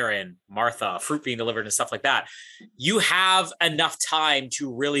 Aaron, Martha, fruit being delivered and stuff like that. You have enough time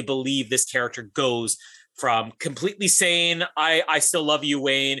to really believe this character goes from completely sane, I still love you,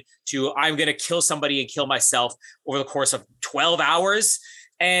 Wayne, to I'm going to kill somebody and kill myself over the course of 12 hours.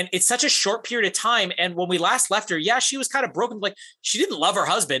 And it's such a short period of time. And when we last left her, yeah, she was kind of broken. Like, she didn't love her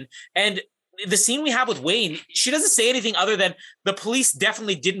husband. And the scene we have with Wayne, she doesn't say anything other than the police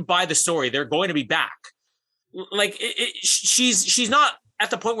definitely didn't buy the story. They're going to be back. Like, she's not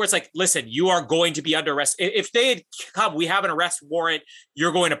at the point where it's like, listen, you are going to be under arrest. If they had come, we have an arrest warrant,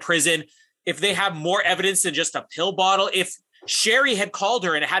 you're going to prison. If they have more evidence than just a pill bottle, if Sherry had called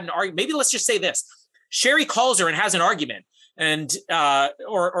her and had an argument, maybe let's just say this. Sherry calls her and has an argument, and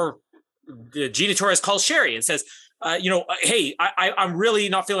or Gina Torres calls Sherry and says, hey, I'm really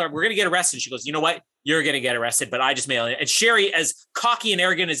not feeling it. We're going to get arrested. She goes, you know what? You're going to get arrested, but I just mailed it. And Sherry, as cocky and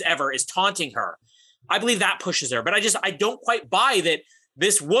arrogant as ever, is taunting her. I believe that pushes her, but I don't quite buy that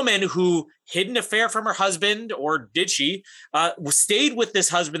this woman who hid an affair from her husband, or did she, stayed with this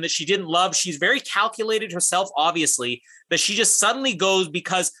husband that she didn't love. She's very calculated herself, obviously, that she just suddenly goes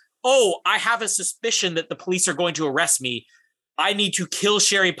because, I have a suspicion that the police are going to arrest me. I need to kill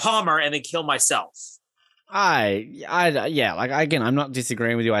Sherry Palmer and then kill myself. Yeah, like, again, I'm not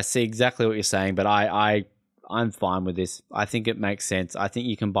disagreeing with you. I see exactly what you're saying, but I'm fine with this. I think it makes sense. I think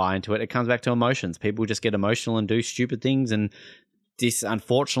you can buy into it. It comes back to emotions. People just get emotional and do stupid things, and this,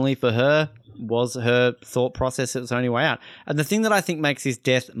 unfortunately for her, was her thought process. It was the only way out. And the thing that I think makes his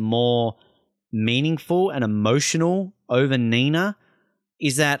death more meaningful and emotional over Nina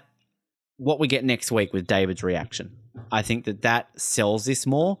is that what we get next week with David's reaction. I think that sells this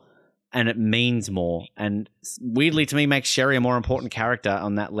more, and it means more. And weirdly, to me, makes Sherry a more important character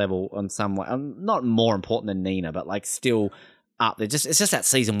on that level, on some way. Not more important than Nina, but like still up there. It's just that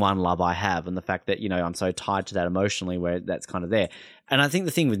season 1 love I have, and the fact that, I'm so tied to that emotionally, where that's kind of there. And I think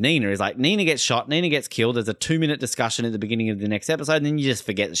the thing with Nina is, like, Nina gets shot, Nina gets killed. There's a 2-minute discussion at the beginning of the next episode, and then you just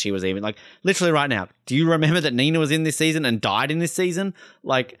forget that she was even, like, literally right now. Do you remember that Nina was in this season and died in this season?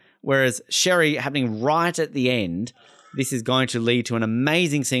 Like, whereas Sherry happening right at the end, this is going to lead to an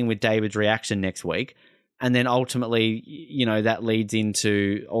amazing scene with David's reaction next week. And then ultimately, that leads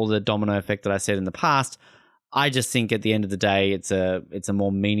into all the domino effect that I said in the past. I just think at the end of the day, it's a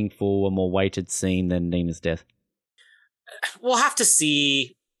more meaningful, a more weighted scene than Nina's death. We'll have to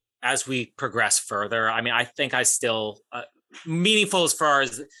see as we progress further. I mean, I think I still meaningful as far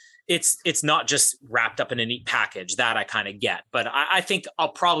as it's not just wrapped up in a neat package. That I kind of get, but I think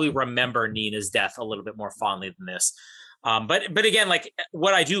I'll probably remember Nina's death a little bit more fondly than this. But again, like,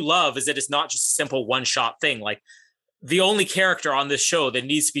 what I do love is that it's not just a simple one-shot thing. Like, the only character on this show that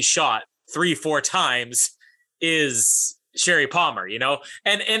needs to be shot 3-4 times is Sherry Palmer,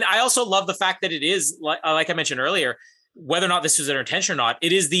 and I also love the fact that it is, like I mentioned earlier, whether or not this was their intention or not,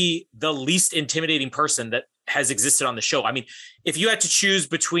 it is the least intimidating person that has existed on the show. I mean, if you had to choose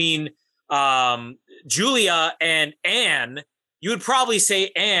between Julia and Anne, you would probably say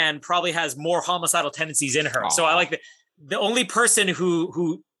Anne probably has more homicidal tendencies in her. Aww. So I like that. The only person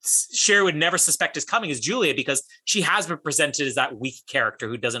who Sherry would never suspect is coming is Julia, because she has been presented as that weak character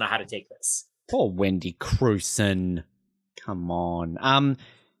who doesn't know how to take this. Poor Wendy Crewson. Come on. Can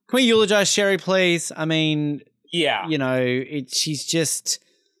we eulogize Sherry, please? I mean, yeah. She's just...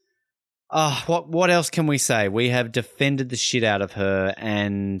 what else can we say? We have defended the shit out of her,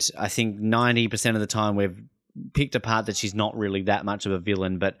 and I think 90% of the time we've picked apart that she's not really that much of a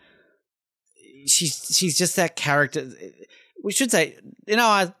villain, but she's just that character. We should say,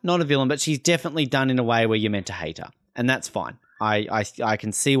 not a villain, but she's definitely done in a way where you're meant to hate her, and that's fine. I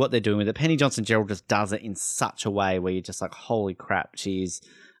can see what they're doing with it. Penny Johnson-Gerald just does it in such a way where you're just like, holy crap, she's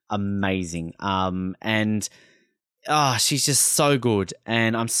amazing. And she's just so good.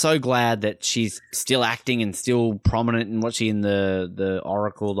 And I'm so glad that she's still acting and still prominent in what's she in the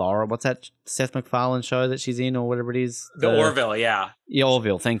Oracle, what's that Seth MacFarlane show that she's in, or whatever it is? The Orville, yeah. Yeah,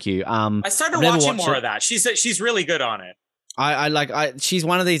 Orville, thank you. I started watching more of that. She's really good on it. She's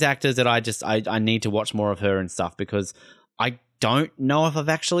one of these actors that I need to watch more of her and stuff, because I don't know if I've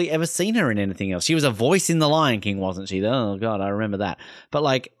actually ever seen her in anything else. She was a voice in The Lion King, wasn't she? Oh God, I remember that. But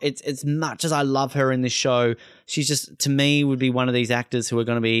like, it's as much as I love her in this show, she's just, to me, would be one of these actors who are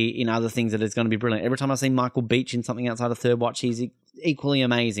going to be in other things that is going to be brilliant. Every time I see Michael Beach in something outside of Third Watch, he's equally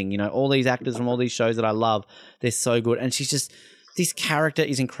amazing. All these actors from all these shows that I love, they're so good. And she's just, this character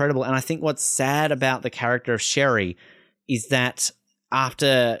is incredible. And I think what's sad about the character of Sherry is that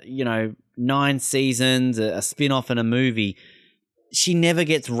after, 9 seasons, a spin-off and a movie, she never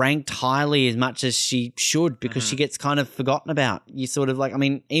gets ranked highly as much as she should because she gets kind of forgotten about. You sort of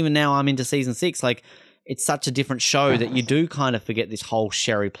even now I'm into season 6, it's such a different show that you do kind of forget this whole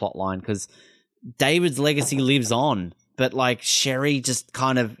Sherry plotline because David's legacy lives on. But Sherry just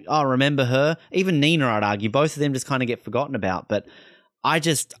kind of, remember her? Even Nina, I'd argue, both of them just kind of get forgotten about. But I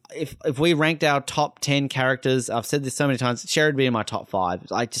just, if we ranked our top 10 characters, I've said this so many times, Sherry would be in my top 5.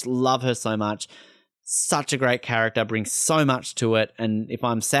 I just love her so much. Such a great character, brings so much to it. And if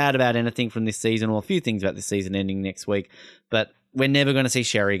I'm sad about anything from this season, or a few things about this season ending next week, but we're never going to see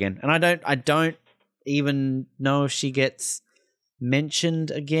Sherry again. And I don't even know if she gets mentioned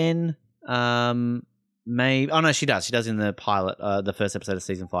again. Maybe. Oh no, she does. She does in the pilot, the first episode of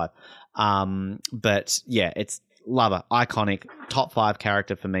season 5. But yeah, it's love her, iconic, top 5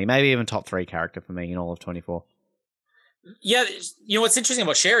 character for me. Maybe even top 3 character for me in all of 24. Yeah, what's interesting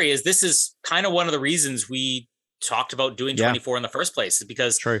about Sherry is this is kind of one of the reasons we talked about doing 24 in the first place, is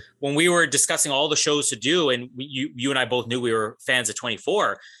because when we were discussing all the shows to do, and you and I both knew we were fans of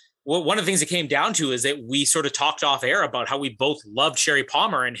 24. Well, one of the things it came down to is that we sort of talked off air about how we both loved Sherry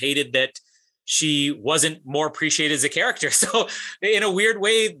Palmer and hated that she wasn't more appreciated as a character. So in a weird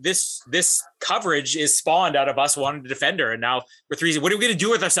way, this coverage is spawned out of us wanting to defend her. And now what are we going to do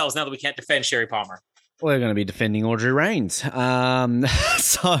with ourselves now that we can't defend Sherry Palmer? We're going to be defending Audrey Raines. I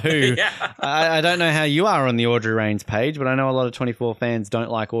don't know how you are on the Audrey Raines page, but I know a lot of 24 fans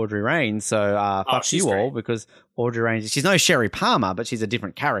don't like Audrey Raines. So fuck you all, because Audrey Raines, she's no Sherry Palmer, but she's a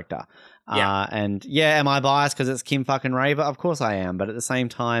different character. And am I biased because it's Kim fucking Raver? Of course I am. But at the same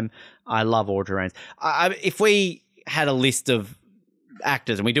time, I love Audrey Raines. If we had a list of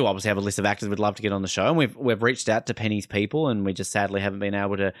actors, and we do obviously have a list of actors we'd love to get on the show, and we've reached out to Penny's people, and we just sadly haven't been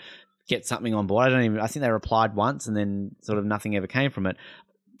able to get something on board. I think they replied once and then sort of nothing ever came from it.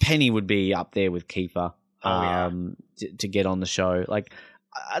 Penny would be up there with Kiefer to get on the show.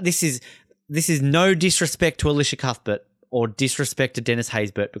 This is no disrespect to Alicia Cuthbert or disrespect to Dennis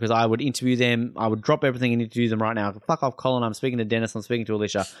Haysbert, because I would interview them. I would drop everything and interview them right now. Fuck off, Colin. I'm speaking to Dennis. I'm speaking to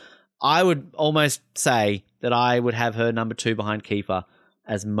Alicia. I would almost say that I would have her number 2 behind Kiefer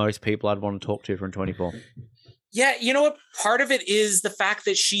as most people I'd want to talk to from 24. Yeah, you know what? Part of it is the fact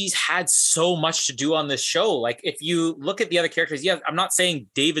that she's had so much to do on this show. If you look at the other characters, I'm not saying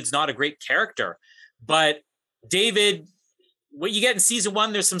David's not a great character, but David, what you get in season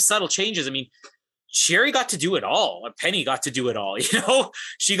 1, there's some subtle changes. I mean, Sherry got to do it all. Penny got to do it all.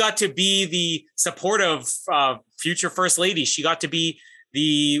 She got to be the supportive future first lady. She got to be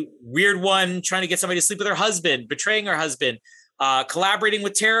the weird one trying to get somebody to sleep with her husband, betraying her husband. Collaborating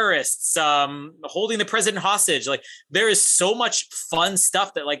with terrorists, holding the president hostage. There is so much fun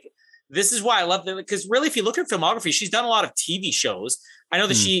stuff that this is why I love that. Because really, if you look at her filmography, she's done a lot of TV shows. I know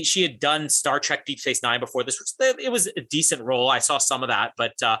that she had done Star Trek Deep Space Nine before this, which it was a decent role. I saw some of that,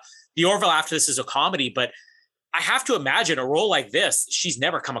 but The Orville after this is a comedy. But I have to imagine a role like this, she's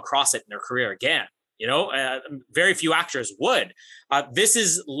never come across it in her career again. Very few actors would. This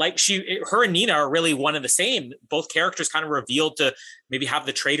is her and Nina are really one and the same. Both characters kind of revealed to maybe have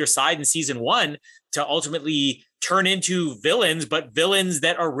the traitor side in season 1 to ultimately turn into villains, but villains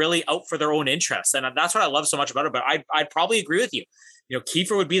that are really out for their own interests. And that's what I love so much about it. But I'd probably agree with you.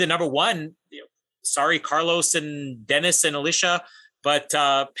 Kiefer would be the number 1. Sorry, Carlos and Dennis and Alicia. But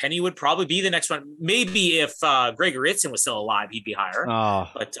Penny would probably be the next one. Maybe if Gregory Itzin was still alive, he'd be higher. Oh.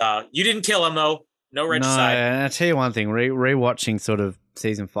 But you didn't kill him, though. No regicide. And I'll tell you one thing, rewatching sort of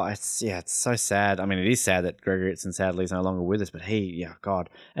season 5, it's so sad. I mean, it is sad that Gregory Itzin sadly is no longer with us, but God.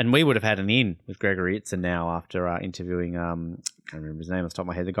 And we would have had an in with Gregory Itzin now after interviewing, I can't remember his name off the top of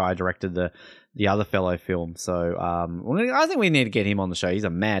my head, the guy who directed the other fellow film. So I think we need to get him on the show. He's a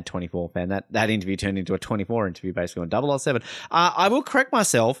mad 24 fan. That interview turned into a 24 interview basically on 007. I will correct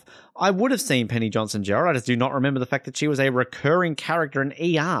myself. I would have seen Penny Johnson-Gerald. I just do not remember the fact that she was a recurring character in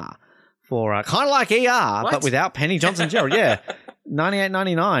ER. For kind of like ER, but without Penny Johnson-Gerald. Yeah.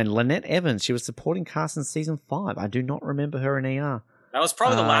 98-99, Lynette Evans. She was supporting cast in season 5. I do not remember her in ER. That was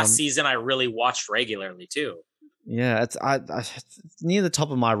probably the last season I really watched regularly, too. Yeah, it's near the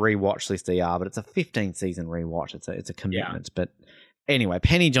top of my rewatch list, ER, but it's a 15-season rewatch. It's a commitment. Yeah. But anyway,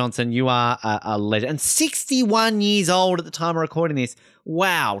 Penny Johnson, you are a legend. And 61 years old at the time of recording this.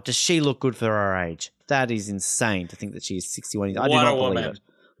 Wow, does she look good for her age? That is insane to think that she is 61 years old. I do not believe it.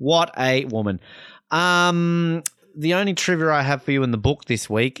 What a woman. The only trivia I have for you in the book this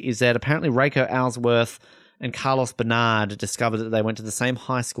week is that apparently Reiko Ellsworth and Carlos Bernard discovered that they went to the same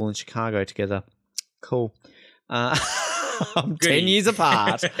high school in Chicago together. Cool. 10 years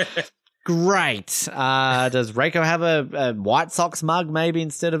apart. Great. Does Reiko have a White Sox mug maybe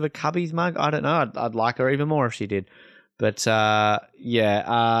instead of a Cubbies mug? I don't know. I'd like her even more if she did. But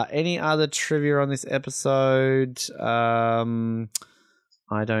any other trivia on this episode?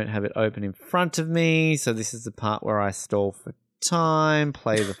 I don't have it open in front of me, so this is the part where I stall for time,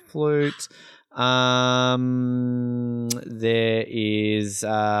 play the flute. There is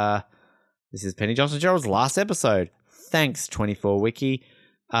this is Penny Johnson Gerald's last episode. Thanks, 24Wiki.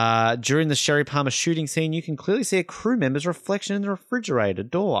 During the Sherry Palmer shooting scene, you can clearly see a crew member's reflection in the refrigerator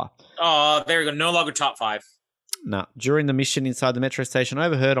door. Oh, there you go. No longer top 5. No. During the mission inside the metro station, I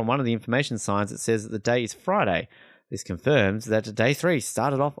overheard on one of the information signs it says that the day is Friday. This confirms that day 3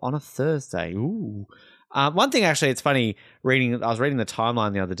 started off on a Thursday. Ooh. One thing, actually, it's funny, I was reading the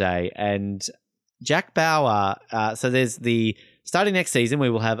timeline the other day, and Jack Bauer, so there's starting next season, we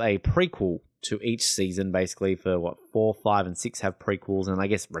will have a prequel to each season, basically, for 4, 5, and 6 have prequels, and I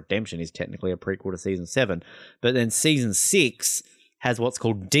guess Redemption is technically a prequel to season 7. But then season 6 has what's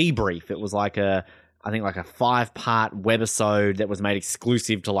called Debrief. It was like a 5-part webisode that was made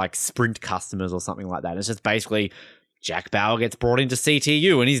exclusive to like Sprint customers or something like that. It's just basically Jack Bauer gets brought into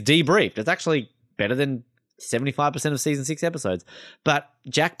CTU and he's debriefed. It's actually better than 75% of season 6 episodes. But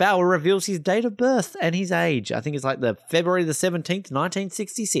Jack Bauer reveals his date of birth and his age. I think it's like the February the 17th,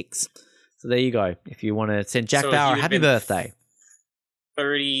 1966. So there you go. If you want to send Jack Bauer a happy birthday.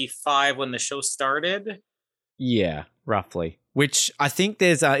 35 when the show started? Yeah, roughly. Which I think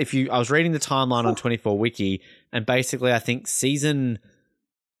there's I was reading the timeline on 24Wiki, and basically I think season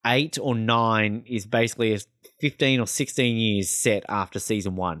 8 or 9 is basically 15 or 16 years set after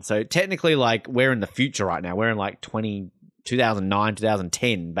season 1. So technically, like, we're in the future right now. We're in like 2009,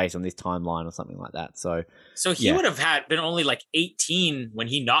 2010 based on this timeline or something like that. So he would have been only like 18 when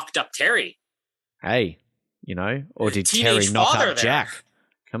he knocked up Terry. Hey, or did Terry knock up Jack?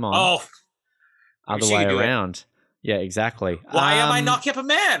 Come on. Oh, other way around. Yeah, exactly. Why am I knocking up a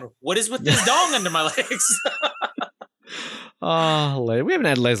man? What is with this dong under my legs? Oh, we haven't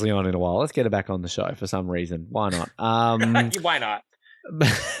had Leslie on in a while. Let's get her back on the show for some reason. Why not? Why not?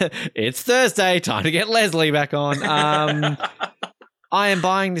 It's Thursday. Time to get Leslie back on. I am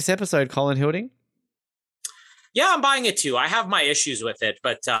buying this episode, Colin Hilding. Yeah, I'm buying it too. I have my issues with it,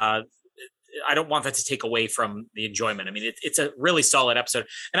 but I don't want that to take away from the enjoyment. I mean, it's a really solid episode.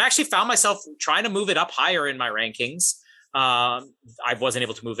 And I actually found myself trying to move it up higher in my rankings. I wasn't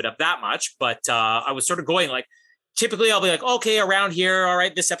able to move it up that much, but I was sort of going like, typically I'll be like, okay, around here. All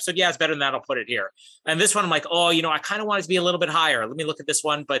right, this episode, yeah, it's better than that. I'll put it here. And this one, I'm like, I kind of want it to be a little bit higher. Let me look at this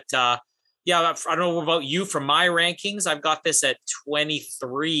one. But yeah, I don't know about you. From my rankings, I've got this at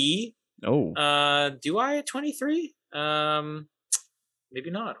 23. Oh. Do I at 23? Maybe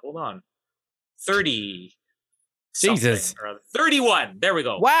not. Hold on. 30. Jesus. 31. There we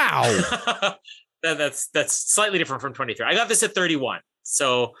go. Wow. That's slightly different from 23. I got this at 31.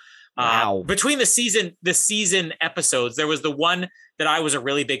 So wow. Between the season episodes, there was the one that I was a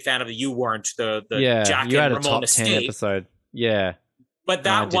really big fan of that you weren't, the Jack you had and Ramon a top 10 escape episode. Yeah. But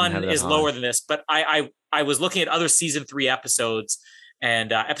that one is lower than this. But I was looking at other season 3 episodes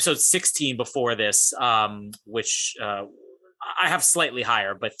and episode 16 before this, which I have slightly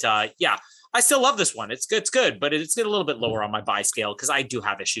higher. But yeah, I still love this one. It's good, but it's a little bit lower on my buy scale because I do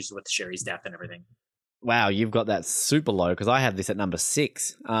have issues with Sherry's death and everything. Wow, you've got that super low because I have this at number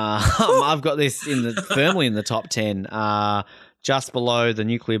 6. I've got this firmly in the top 10, just below the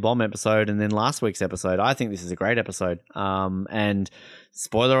nuclear bomb episode and then last week's episode. I think this is a great episode. And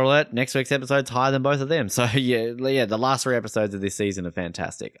spoiler alert, next week's episode's higher than both of them. So yeah, the last 3 episodes of this season are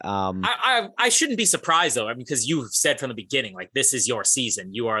fantastic. I shouldn't be surprised though, because you've said from the beginning, like, this is your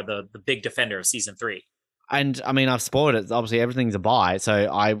season. You are the big defender of season 3. And I mean, I've spoiled it. Obviously, everything's a buy. So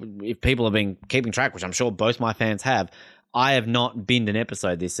if people have been keeping track, which I'm sure both my fans have, I have not binned an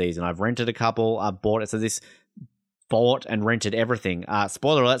episode this season. I've rented a couple. I've bought it. So this bought and rented everything.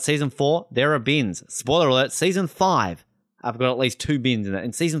 Spoiler alert, season 4, there are bins. Spoiler alert, season 5, I've got at least 2 bins in it.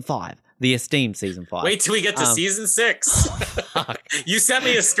 In season 5, the esteemed season 5. Wait till we get to season 6. You sent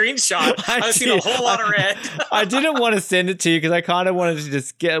me a screenshot. I've seen a whole lot of red. I didn't want to send it to you because I kind of wanted to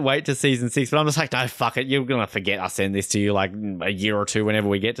just wait to season 6, but I'm just like, no, fuck it. You're going to forget I send this to you like a year or 2 whenever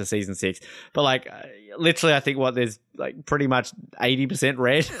we get to season 6. But like, literally, I think there's like pretty much 80%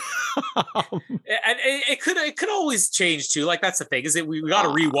 red. And it could always change too. Like that's the thing is that we got to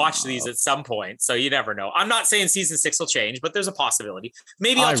rewatch these at some point. So you never know. I'm not saying season 6 will change, but there's a possibility.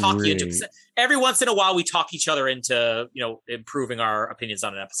 Maybe I'll talk you into every once in a while. We talk each other into improving our opinions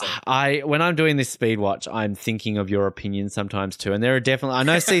on an episode. When I'm doing this speed watch, I'm thinking of your opinions sometimes too. And there are definitely, I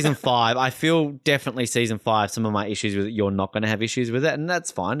know season 5. I feel definitely season 5. Some of my issues with it, you're not going to have issues with it, and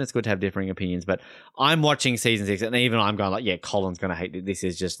that's fine. It's good to have differing opinions. But I'm watching season 6, and even I'm going like, yeah, Colin's going to hate it. This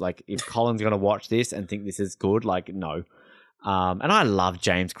is just like, if Colin's going to watch this and think this is good, like, no. And I love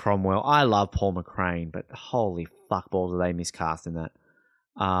James Cromwell. I love Paul McCrane, but holy fuckballs, are they miscast in that?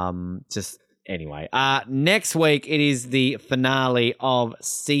 Anyway, next week it is the finale of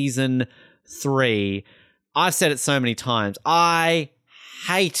season 3. I've said it so many times. I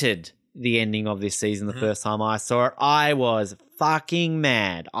hated the ending of this season the first time I saw it. I was fucking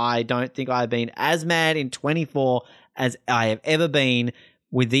mad. I don't think I've been as mad in 24 as I have ever been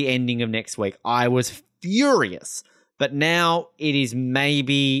with the ending of next week. I was furious. But now it is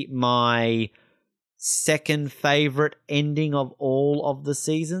maybe my second favorite ending of all of the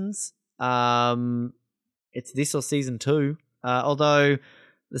seasons. It's this or season 2. Although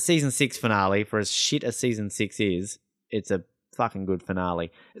the season 6 finale, for as shit as season 6 is, it's a fucking good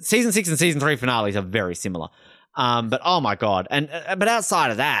finale. Season 6 and season 3 finales are very similar. But oh my God. But outside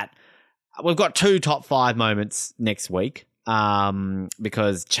of that, we've got 2 top 5 moments next week.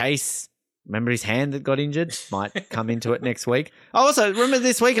 Because Chase, remember his hand that got injured, might come into it next week. Oh, also, remember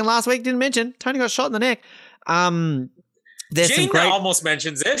this week and last week, didn't mention, Tony got shot in the neck. Jane almost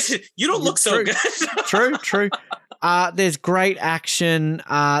mentions it. You don't look so good. True. There's great action.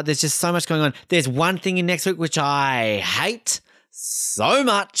 There's just so much going on. There's one thing in next week which I hate so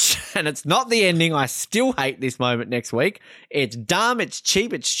much, and it's not the ending. I still hate this moment next week. It's dumb, it's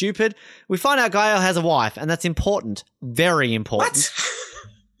cheap, it's stupid. We find out Gael has a wife, and that's important. Very important. What?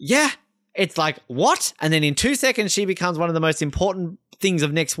 Yeah. It's like, what? And then in 2 seconds, she becomes one of the most important things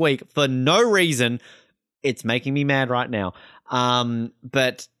of next week for no reason. It's making me mad right now.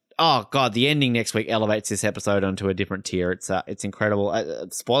 But oh God, the ending next week elevates this episode onto a different tier. It's incredible.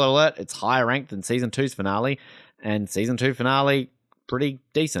 Spoiler alert, it's higher ranked than season 2's finale, and season 2 finale pretty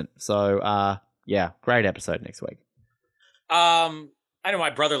decent. So yeah, great episode next week. I know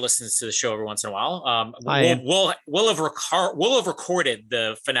my brother listens to the show every once in a while. We'll have recorded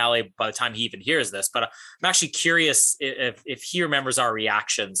the finale by the time he even hears this, but I'm actually curious if he remembers our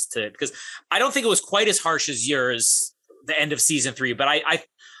reactions to it, because I don't think it was quite as harsh as yours, the end of season 3, but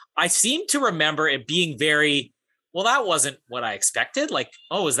I seem to remember it being very, well, that wasn't what I expected. Like,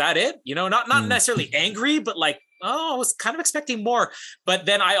 oh, is that it? Not necessarily angry, but like, oh, I was kind of expecting more. But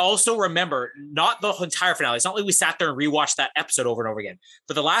then I also remember not the entire finale. It's not like we sat there and rewatched that episode over and over again,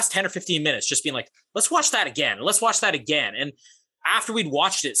 but the last 10 or 15 minutes just being like, let's watch that again. Let's watch that again. And after we'd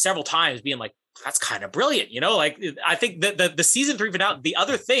watched it several times, being like, that's kind of brilliant. Like, I think that the season 3 finale, the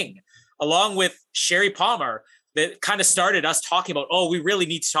other thing, along with Sherry Palmer, that kind of started us talking about, oh, we really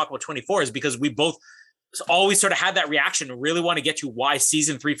need to talk about 24, is because we both always sort of had that reaction and really want to get to why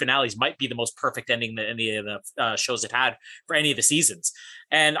season 3 finales might be the most perfect ending that any of the shows have had for any of the seasons.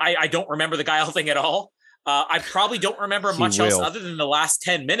 And I don't remember the Gael thing at all. I probably don't remember much else other than the last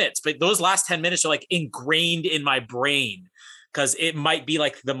 10 minutes, but those last 10 minutes are like ingrained in my brain, because it might be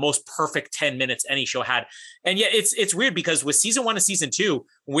like the most perfect 10 minutes any show had. And yet it's weird, because with season 1 and season 2,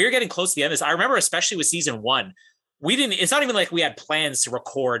 we're getting close to the end of this. I remember, especially with season 1, it's not even like we had plans to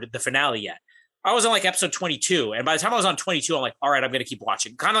record the finale yet. I was on like episode 22. And by the time I was on 22, I'm like, all right, I'm going to keep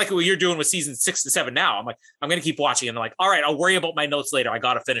watching. Kind of like what you're doing with season 6 to 7 now. I'm like, I'm going to keep watching. And I'm like, all right, I'll worry about my notes later. I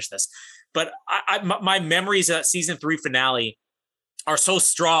got to finish this. But my memories of that season 3 finale are so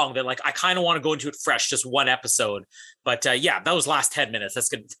strong that like, I kind of want to go into it fresh, just one episode. But yeah, those last 10 minutes, that's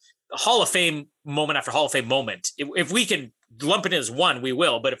good. Hall of Fame moment after Hall of Fame moment. If we can lump it as one, we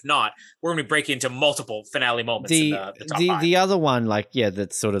will. But if not, we're going to be breaking into multiple finale moments in the top 5. The other one, like, yeah,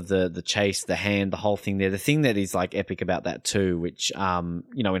 that's sort of the chase, the hand, the whole thing there. The thing that is like epic about that too, which,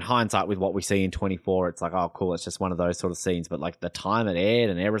 in hindsight with what we see in 24, it's like, oh, cool, it's just one of those sort of scenes. But like the time it aired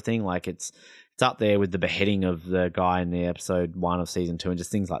and everything, like it's up there with the beheading of the guy in the episode 1 of season 2 and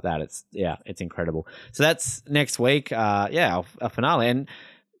just things like that. It's incredible. So that's next week. A finale. And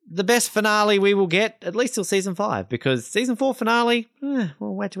the best finale we will get, at least till season 5, because season 4 finale,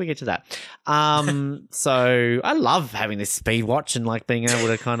 we'll wait till we get to that. So I love having this speed watch and like being able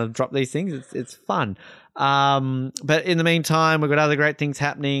to kind of drop these things. It's fun. But in the meantime, we've got other great things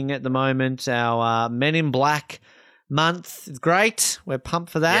happening at the moment. Our Men in Black month is great. We're pumped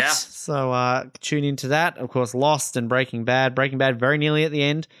for that. Yeah. So tune into that. Of course, Lost and Breaking Bad. Breaking Bad very nearly at the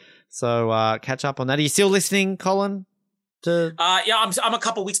end. So catch up on that. Are you still listening, Colin? to? Yeah, I'm a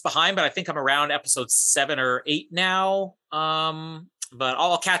couple weeks behind, but I think I'm around episode 7 or 8 now. But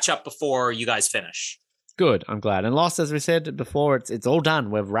I'll catch up before you guys finish. Good, I'm glad. And Lost, as we said before, it's all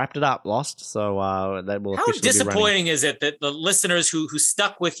done. We've wrapped it up, Lost. So that will. How disappointing is it that the listeners who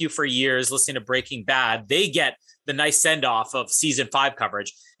stuck with you for years listening to Breaking Bad, they get the nice send off of season 5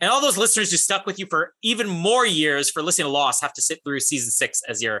 coverage, and all those listeners who stuck with you for even more years for listening to Lost have to sit through season 6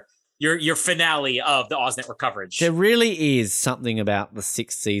 as your finale of the Oz Network coverage. There really is something about the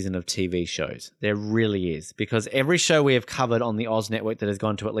 6th season of TV shows. There really is. Because every show we have covered on the Oz Network that has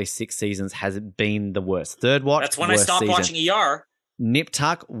gone to at least 6 seasons has been the worst. Third Watch, that's when worst I stopped season. watching ER. Nip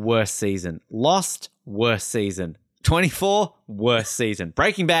Tuck, worst season. Lost, worst season. 24, worst season.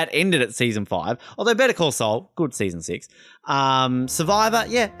 Breaking Bad ended at season 5. Although Better Call Saul, good season 6. Survivor,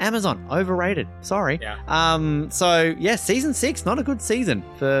 yeah, Amazon, overrated. Sorry. Yeah. So yeah, season 6, not a good season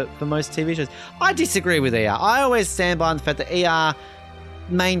for most TV shows. I disagree with ER. I always stand by the fact that ER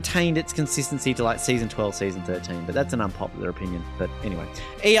maintained its consistency to like season 12, season 13, but that's an unpopular opinion. But anyway,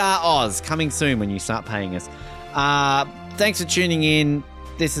 ER Oz, coming soon when you start paying us. Thanks for tuning in.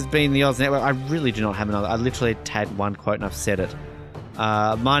 This has been the Oz Network. I really do not have another. I literally had one quote and I've said it.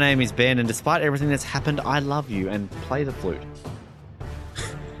 My name is Ben, and despite everything that's happened, I love you and play the flute.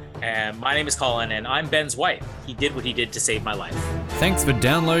 And my name is Colin, and I'm Ben's wife. He did what he did to save my life. Thanks for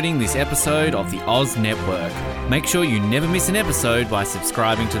downloading this episode of the Oz Network. Make sure you never miss an episode by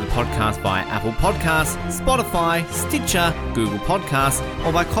subscribing to the podcast via Apple Podcasts, Spotify, Stitcher, Google Podcasts,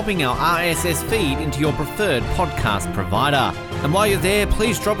 or by copying our RSS feed into your preferred podcast provider. And while you're there,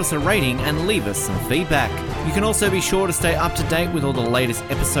 please drop us a rating and leave us some feedback. You can also be sure to stay up to date with all the latest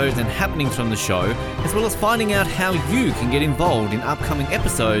episodes and happenings from the show, as well as finding out how you can get involved in upcoming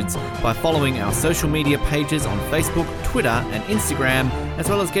episodes by following our social media pages on Facebook, Twitter, and Instagram, as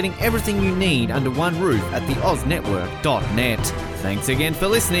well as getting everything you need under one roof at theoznetwork.net. Thanks again for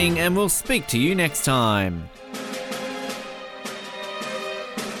listening, and we'll speak to you next time.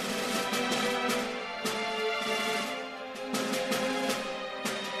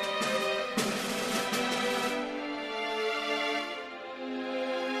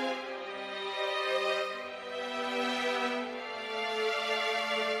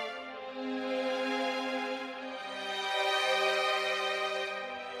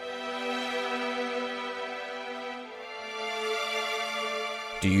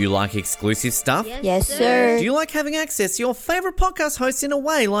 Do you like exclusive stuff? Yes, sir. Do you like having access to your favourite podcast hosts in a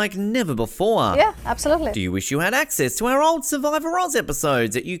way like never before? Yeah, absolutely. Do you wish you had access to our old Survivor Oz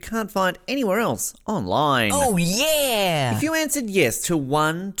episodes that you can't find anywhere else online? Oh, yeah! If you answered yes to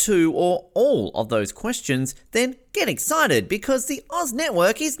 1, 2, or all of those questions, then get excited because the Oz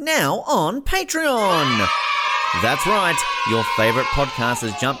Network is now on Patreon. That's right, your favourite podcast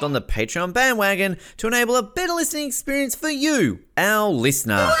has jumped on the Patreon bandwagon to enable a better listening experience for you, our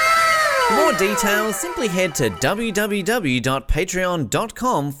listener. For more details, simply head to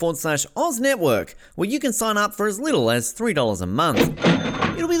www.patreon.com/Oz Network, where you can sign up for as little as $3 a month.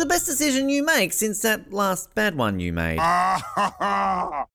 It'll be the best decision you make since that last bad one you made.